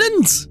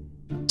discordant.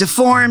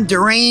 Deformed,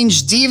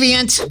 deranged,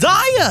 deviant.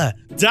 Dire,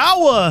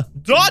 dour,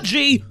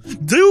 dodgy,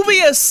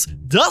 dubious,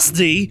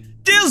 dusty,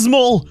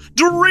 dismal,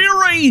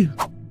 dreary.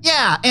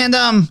 Yeah, and,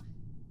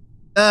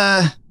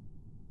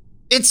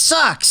 it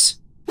sucks.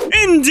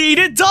 Indeed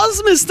it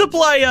does, Mr.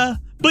 Player.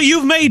 But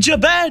you've made your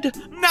bed.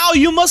 Now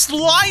you must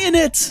lie in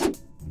it.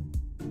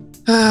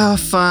 Oh,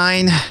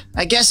 fine.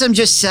 I guess I'm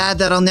just sad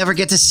that I'll never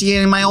get to see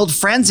any of my old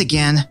friends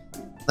again.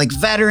 Like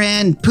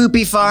Veteran,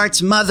 Poopy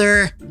Farts,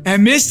 Mother.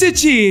 And Mr.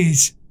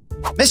 Cheese.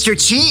 Mr.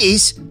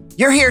 Cheese?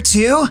 You're here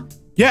too?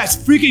 Yes,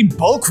 freaking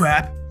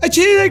bullcrap. I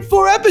cheated like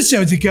 4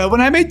 episodes ago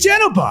when I made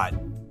Genobot.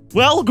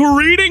 Well,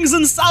 greetings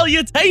and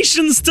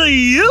salutations to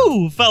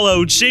you,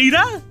 fellow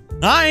cheater.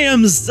 I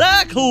am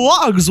Sir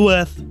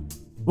Clogsworth.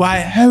 Why,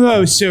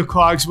 hello, Sir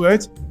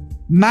Clogsworth.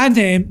 My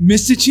name,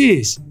 Mr.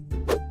 Cheese.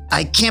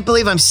 I can't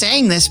believe I'm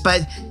saying this,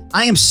 but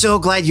I am so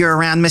glad you're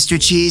around, Mr.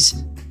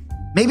 Cheese.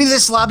 Maybe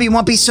this lobby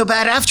won't be so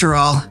bad after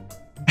all.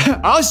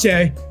 I'll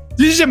say,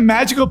 this is a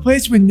magical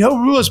place with no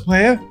rules,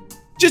 player.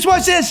 Just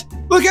watch this.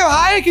 Look how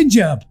high I can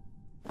jump.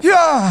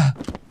 Yeah.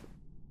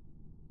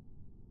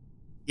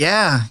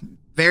 Yeah,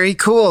 very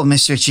cool,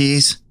 Mr.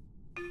 Cheese.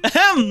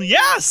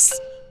 Yes.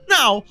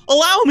 Now,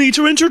 allow me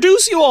to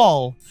introduce you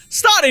all.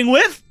 Starting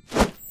with...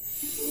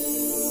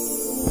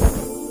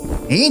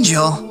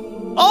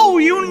 Angel? Oh,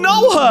 you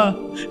know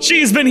her!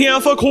 She's been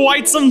here for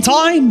quite some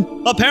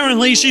time.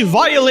 Apparently, she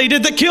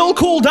violated the kill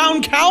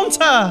cooldown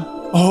counter.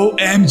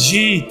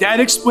 OMG, that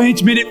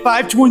explains minute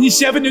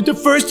 527 of the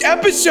first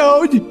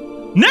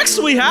episode.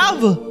 Next we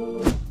have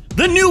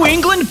the New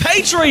England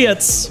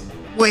Patriots.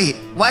 Wait,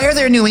 why are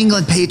there New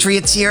England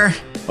Patriots here?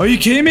 Are you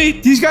kidding me?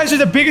 These guys are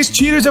the biggest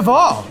cheaters of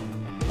all.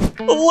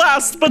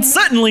 Last but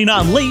certainly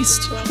not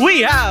least,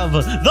 we have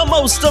the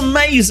most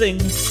amazing,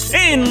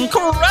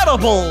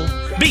 incredible,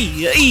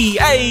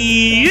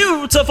 beautiful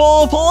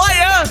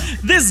player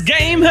this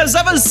game has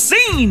ever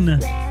seen.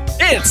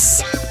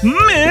 It's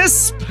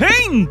Miss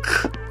Pink.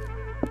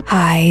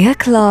 Hiya,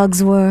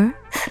 Clogsworth.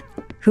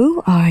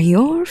 Who are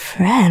your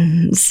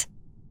friends?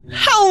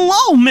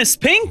 Hello, Miss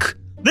Pink.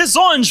 This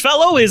orange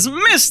fellow is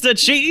Mr.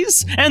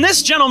 Cheese, and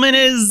this gentleman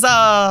is,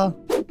 Hi.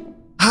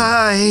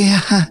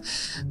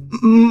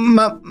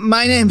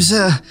 My name's,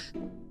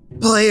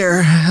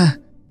 Player.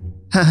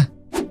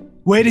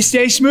 Way to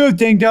stay smooth,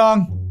 Ding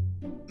Dong.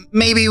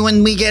 Maybe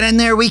when we get in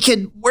there, we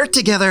could work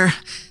together.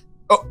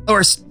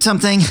 Or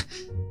something.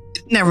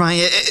 Never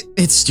mind,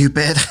 it's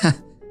stupid.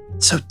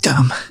 So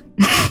dumb.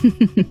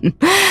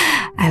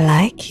 I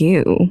like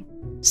you.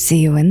 See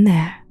you in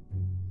there,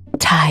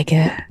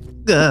 Tiger.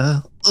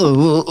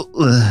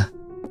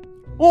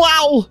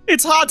 Wow,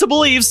 it's hard to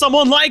believe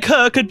someone like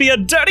her could be a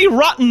dirty,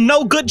 rotten,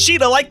 no-good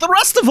cheater like the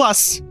rest of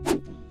us.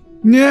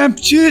 Yeah,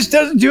 she just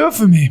doesn't do it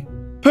for me.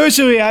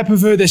 Personally, I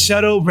prefer the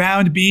subtle,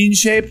 round bean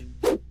shape.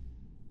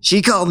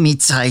 She called me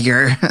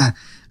Tiger.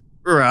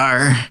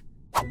 Rawr.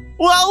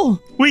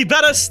 Well, we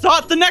better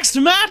start the next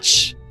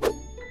match.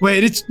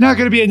 Wait, it's not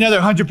gonna be another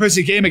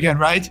 100-person game again,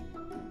 right?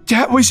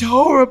 That was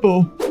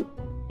horrible.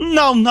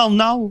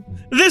 No.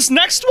 This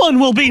next one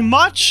will be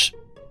much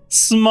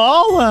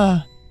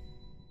smaller.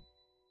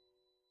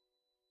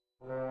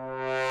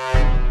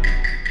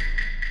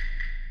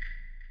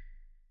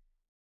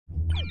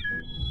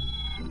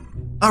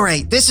 All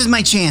right, this is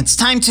my chance.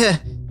 Time to...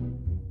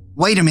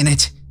 Wait a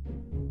minute.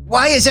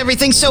 Why is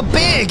everything so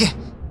big?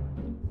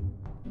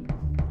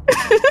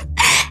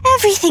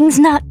 Everything's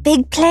not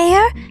big,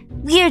 Player.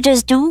 We're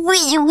just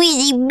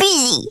really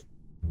busy.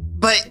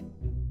 But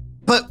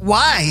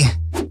why?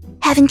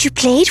 Haven't you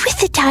played with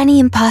the tiny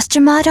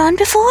imposter mod on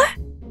before?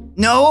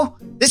 No,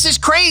 this is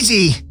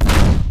crazy.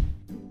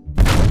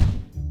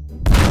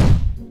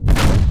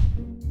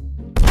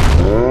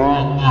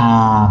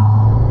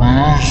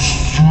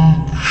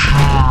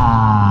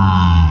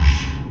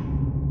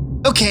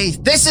 Okay,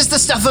 this is the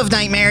stuff of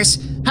nightmares.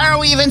 How are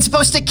we even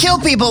supposed to kill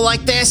people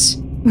like this?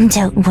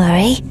 Don't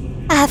worry,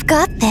 I've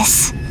got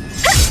this.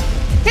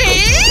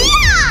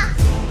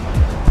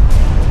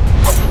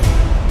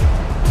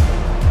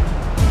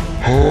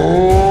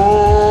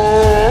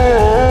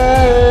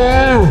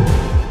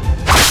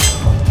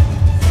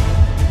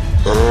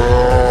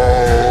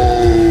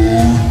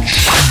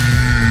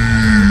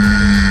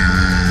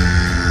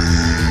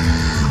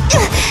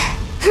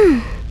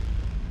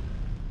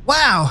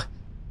 Wow,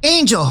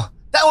 Angel,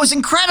 that was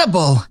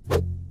incredible.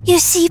 You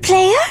see,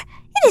 Player?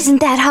 It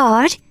isn't that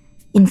hard.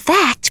 In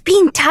fact,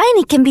 being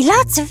tiny can be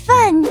lots of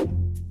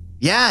fun.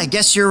 Yeah, I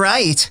guess you're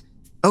right.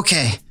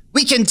 Okay,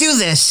 we can do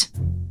this.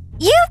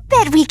 You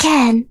bet we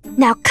can.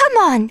 Now come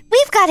on,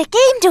 we've got a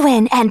game to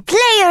win and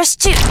players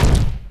too.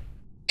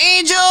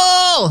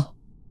 Angel!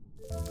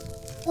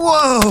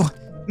 Whoa,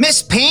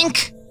 Miss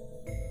Pink?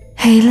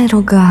 Hey,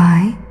 little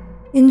guy.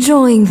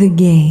 Enjoying the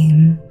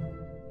game?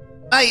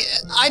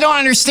 I don't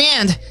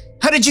understand.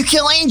 How did you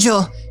kill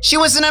Angel? She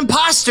was an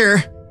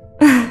imposter.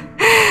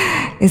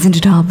 Isn't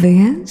it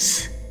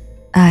obvious?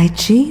 I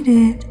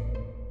cheated.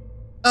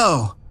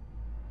 Oh,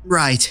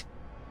 right.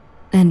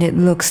 And it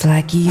looks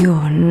like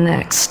you're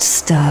next,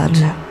 stud.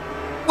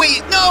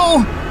 Wait,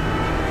 no!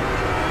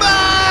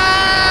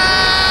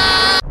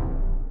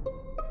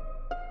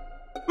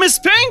 Miss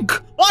Pink!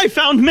 I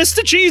found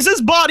Mr.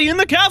 Cheese's body in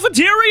the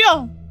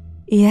cafeteria!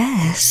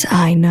 Yes,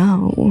 I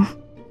know.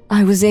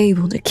 I was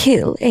able to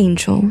kill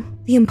Angel,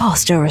 the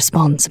imposter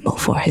responsible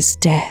for his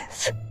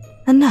death.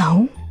 And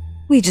now,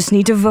 we just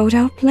need to vote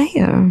out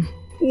Player.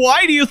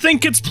 Why do you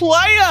think it's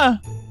Player?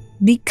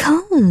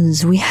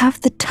 Because we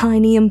have the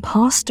tiny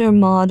imposter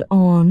mod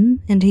on,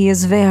 and he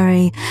is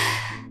very,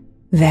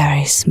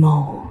 very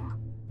small.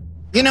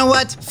 You know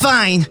what?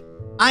 Fine.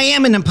 I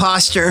am an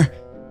imposter.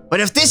 But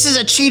if this is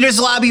a cheater's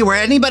lobby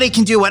where anybody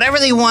can do whatever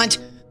they want,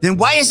 then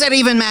why does that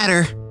even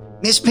matter?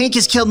 Miss Pink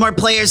has killed more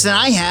players than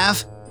I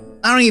have.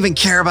 I don't even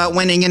care about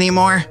winning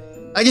anymore.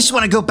 I just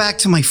want to go back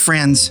to my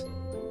friends.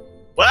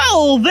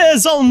 Well,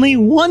 there's only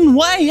one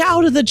way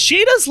out of the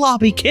cheater's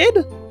lobby, kid.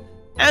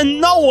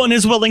 And no one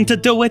is willing to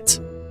do it.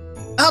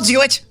 I'll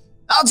do it.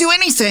 I'll do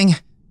anything.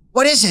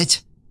 What is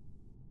it?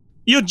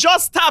 You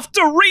just have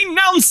to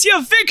renounce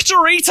your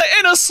victory to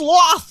Inner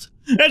Sloth,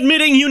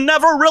 admitting you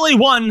never really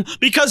won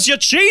because you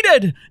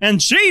cheated, and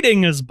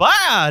cheating is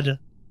bad.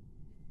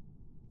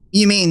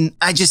 You mean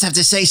I just have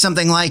to say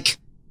something like,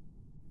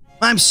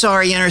 I'm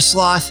sorry, Inner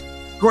Sloth,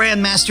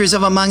 Grandmasters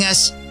of Among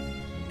Us.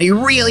 I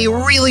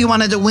really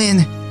wanted to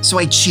win, so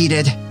I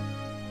cheated.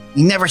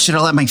 You never should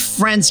have let my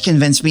friends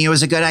convince me it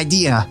was a good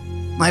idea.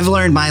 I've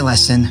learned my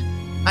lesson.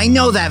 I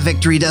know that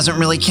victory doesn't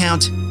really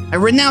count. I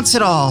renounce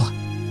it all.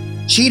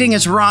 Cheating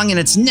is wrong and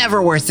it's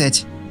never worth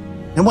it.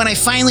 And when I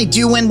finally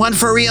do win one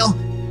for real,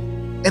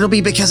 it'll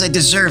be because I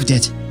deserved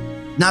it,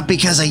 not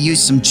because I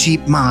used some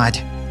cheap mod.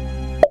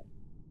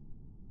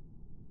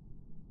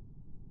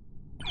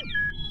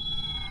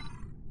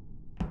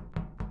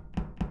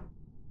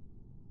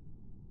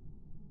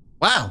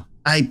 Wow,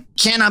 I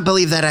cannot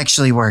believe that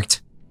actually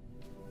worked.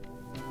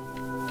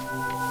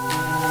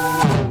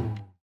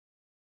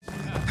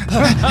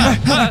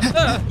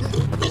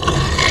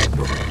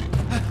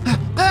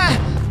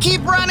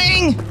 Keep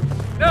running!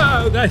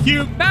 No, the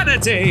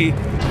humanity!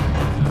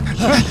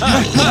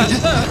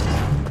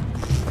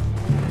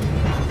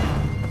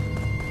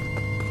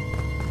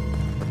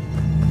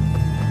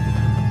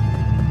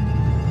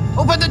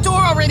 Open the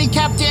door already,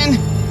 Captain!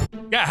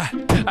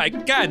 I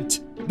can't.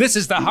 This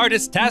is the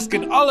hardest task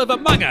in all of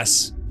Among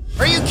Us.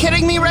 Are you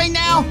kidding me right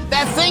now?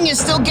 That thing is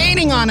still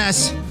gaining on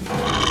us.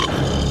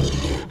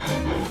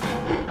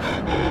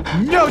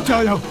 No,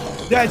 Toto!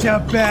 That's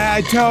a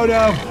bad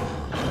Toto!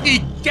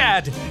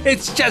 Egad,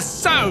 it's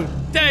just so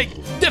dang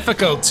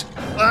difficult.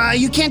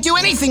 You can't do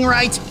anything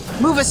right.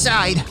 Move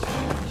aside.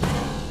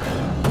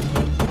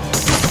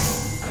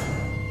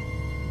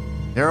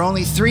 There are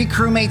only 3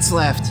 crewmates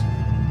left.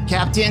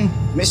 Captain,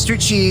 Mr.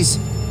 Cheese,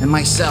 and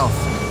myself.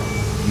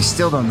 We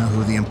still don't know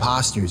who the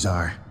impostors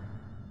are.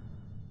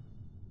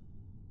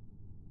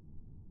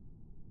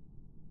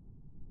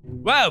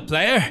 Wow,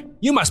 player,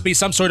 you must be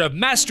some sort of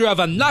master of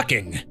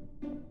unlocking.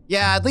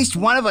 Yeah, at least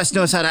one of us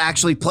knows how to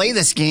actually play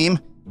this game.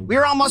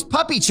 We're almost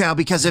puppy chow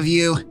because of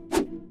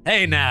you.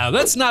 Hey now,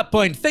 let's not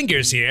point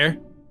fingers here.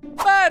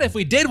 But if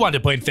we did want to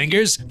point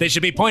fingers, they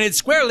should be pointed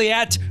squarely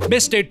at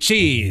Mr.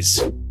 Cheese.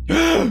 What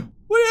did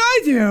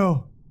I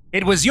do?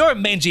 It was your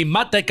mangy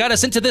mutt that got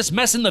us into this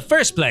mess in the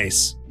first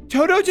place.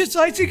 Toto just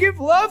likes to give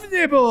love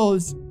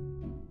nibbles.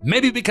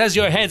 Maybe because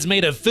your head's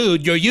made of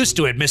food, you're used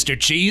to it, Mr.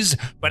 Cheese,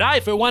 but I,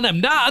 for one,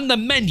 am not on the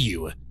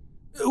menu.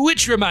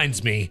 Which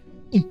reminds me,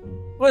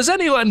 was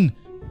anyone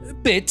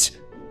bit?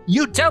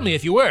 You tell me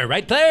if you were,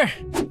 right, player?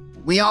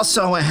 We all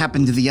saw what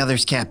happened to the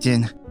others,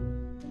 Captain.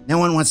 No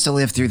one wants to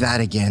live through that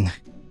again.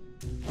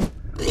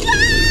 Get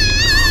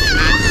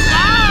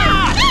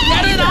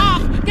it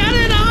off! Get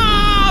it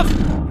off!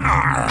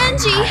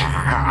 Angie!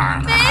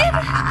 Babe?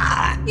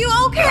 You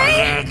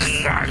okay?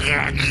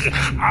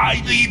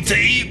 I need to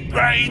eat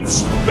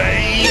brains,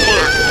 babe!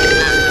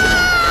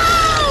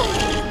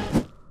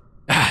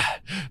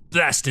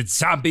 Blasted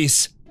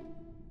zombies.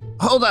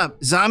 Hold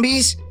up,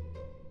 zombies?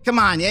 Come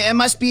on, it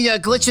must be a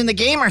glitch in the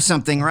game or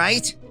something,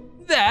 right?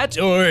 That,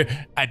 or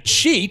a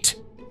cheat.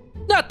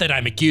 Not that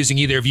I'm accusing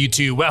either of you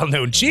two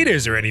well-known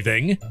cheaters or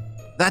anything.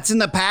 That's in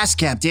the past,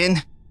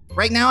 Captain.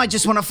 Right now, I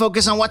just want to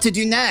focus on what to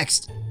do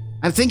next.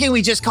 I'm thinking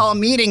we just call a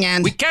meeting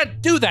and— We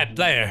can't do that,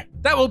 player.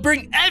 That will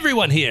bring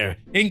everyone here,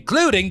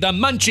 including the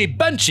Munchy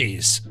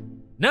Bunchies.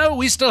 No,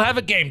 we still have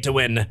a game to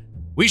win.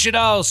 We should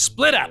all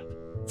split up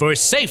for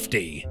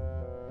safety.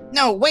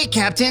 No, wait,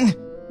 Captain.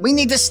 We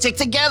need to stick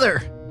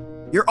together.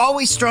 You're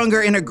always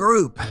stronger in a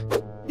group.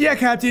 Yeah,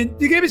 Captain.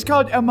 The game is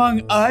called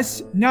Among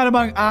Us, not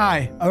Among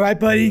I. All right,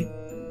 buddy?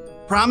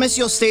 Promise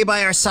you'll stay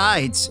by our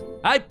sides.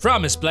 I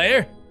promise,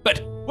 player.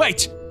 But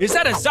wait, is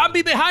that a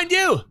zombie behind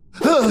you?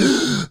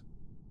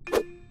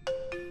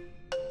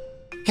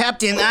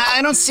 Captain,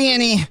 I don't see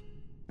any.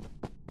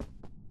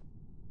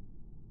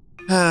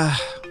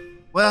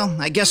 Well,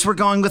 I guess we're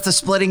going with the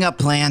splitting up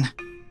plan.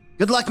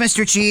 Good luck,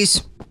 Mr.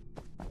 Cheese.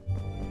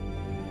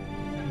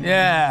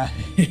 Yeah.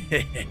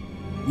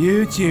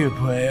 You too,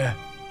 player.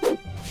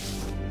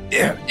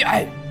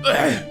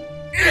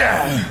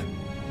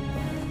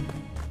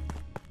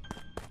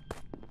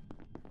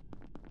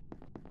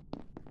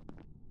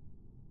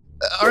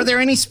 Are there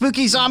any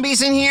spooky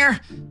zombies in here?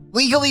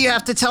 Legally, you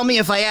have to tell me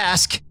if I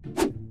ask.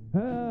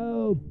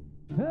 Help!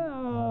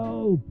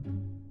 Help!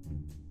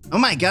 Oh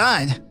my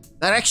god,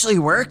 that actually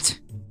worked?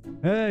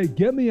 Hey,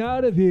 get me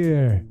out of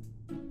here!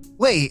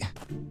 Wait,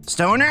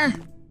 Stoner?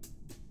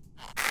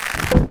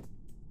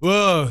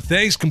 Whoa,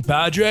 thanks,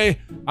 compadre.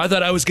 I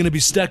thought I was gonna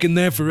be stuck in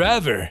there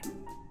forever.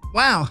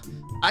 Wow,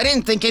 I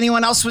didn't think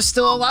anyone else was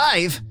still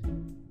alive.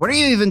 What are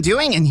you even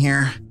doing in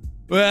here?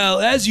 Well,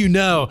 as you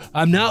know,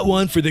 I'm not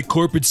one for the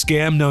corporate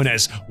scam known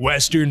as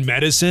Western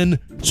medicine,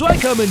 so I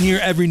come in here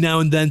every now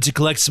and then to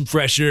collect some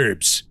fresh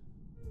herbs.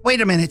 Wait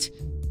a minute.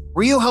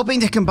 Were you hoping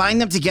to combine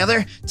them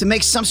together to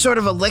make some sort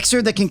of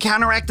elixir that can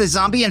counteract the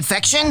zombie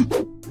infection?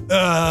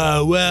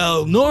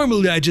 Well,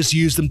 normally I just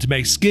use them to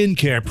make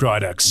skincare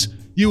products.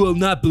 You will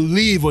not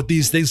believe what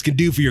these things can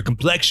do for your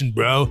complexion,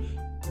 bro.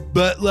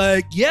 But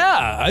like,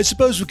 yeah, I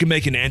suppose we can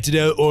make an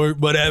antidote or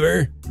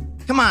whatever.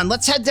 Come on,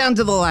 let's head down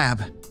to the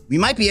lab. We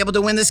might be able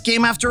to win this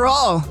game after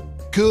all.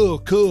 Cool,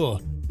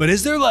 cool. But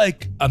is there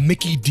like a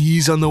Mickey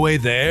D's on the way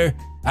there?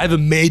 I have a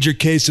major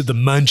case of the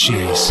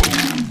munchies.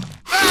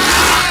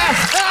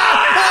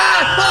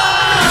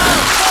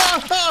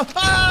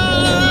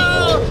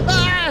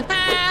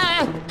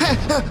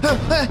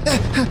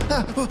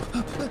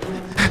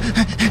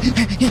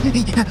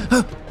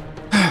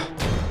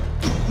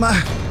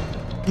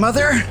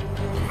 Mother?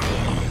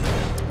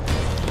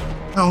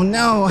 Oh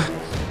no.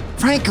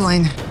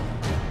 Franklin.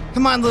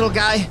 Come on, little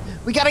guy.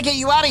 We gotta get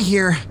you out of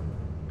here.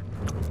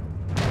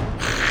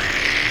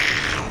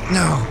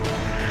 No.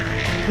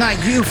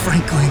 Not you,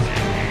 Franklin.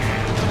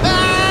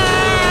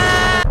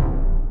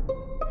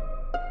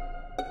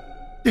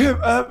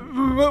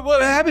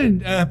 What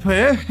happened,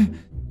 player?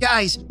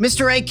 Guys,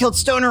 Mr. A killed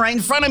Stoner right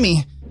in front of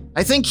me.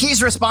 I think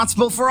he's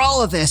responsible for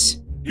all of this.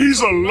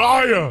 He's a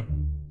liar!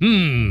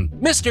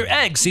 Mr.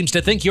 Egg seems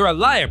to think you're a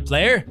liar,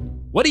 player.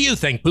 What do you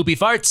think, Poopy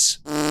Farts?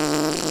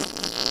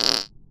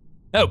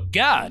 Oh,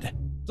 God.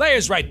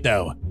 Player's right,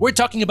 though. We're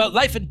talking about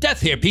life and death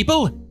here,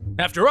 people.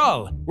 After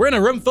all, we're in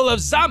a room full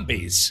of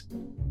zombies.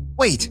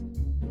 Wait,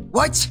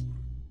 what?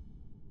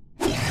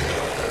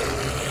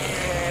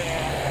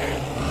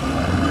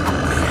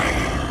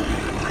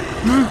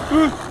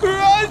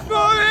 Run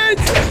for it!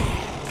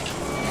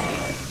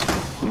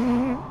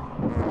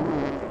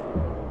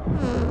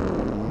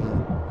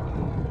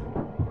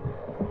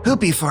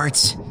 Poopy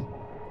Farts.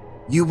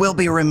 You will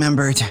be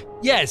remembered.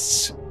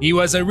 Yes, he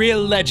was a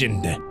real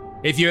legend.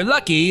 If you're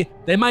lucky,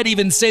 they might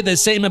even say the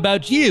same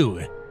about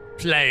you,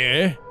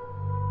 player.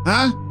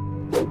 Huh?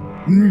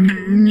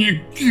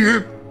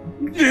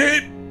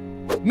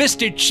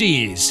 Mr.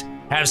 Cheese,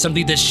 have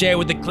something to share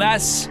with the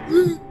class?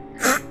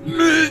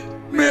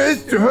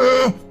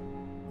 Mister,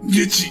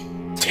 it's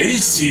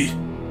tasty.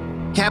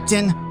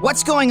 Captain,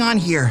 what's going on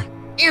here?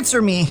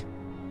 Answer me.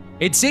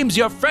 It seems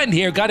your friend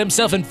here got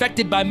himself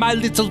infected by my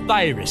little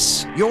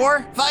virus.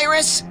 Your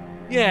virus?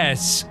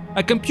 Yes,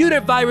 a computer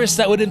virus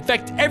that would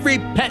infect every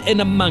pet in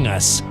Among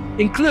Us,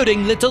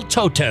 including little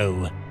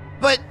Toto.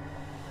 But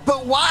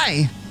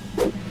why?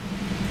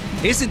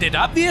 Isn't it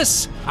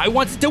obvious? I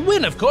wanted to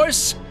win, of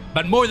course.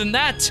 But more than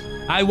that,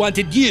 I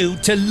wanted you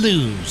to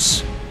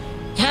lose.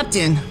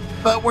 Captain,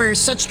 but we're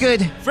such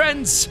good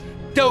friends.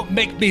 Don't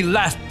make me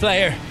laugh,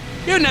 player.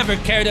 You never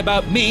cared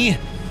about me,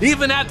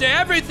 even after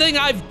everything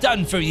I've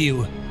done for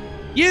you.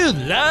 You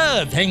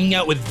loved hanging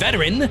out with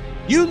Veteran.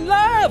 You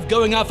loved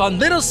going off on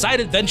little side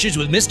adventures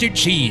with Mr.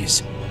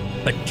 Cheese.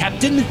 But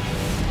Captain,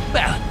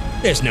 well,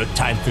 there's no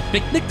time for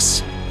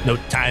picnics, no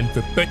time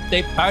for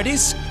birthday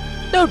parties,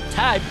 no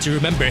time to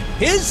remember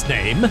his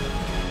name.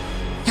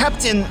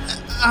 Captain,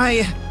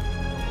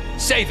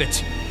 Save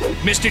it.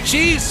 Mr.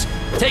 Cheese,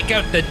 take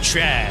out the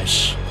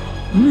trash.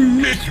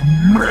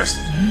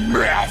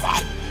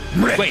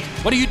 Wait,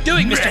 what are you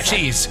doing, Mr.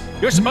 Cheese?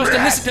 You're supposed to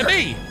listen to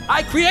me.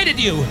 I created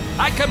you.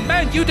 I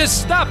command you to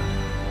stop.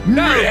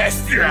 No!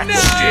 No!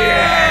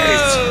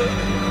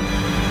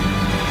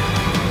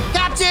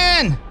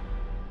 Captain!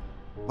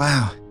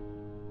 Wow,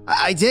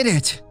 I did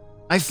it.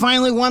 I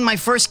finally won my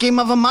first game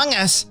of Among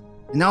Us.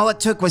 And all it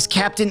took was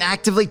Captain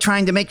actively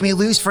trying to make me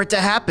lose for it to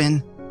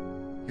happen.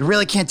 You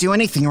really can't do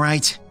anything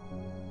right.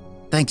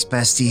 Thanks,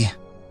 bestie.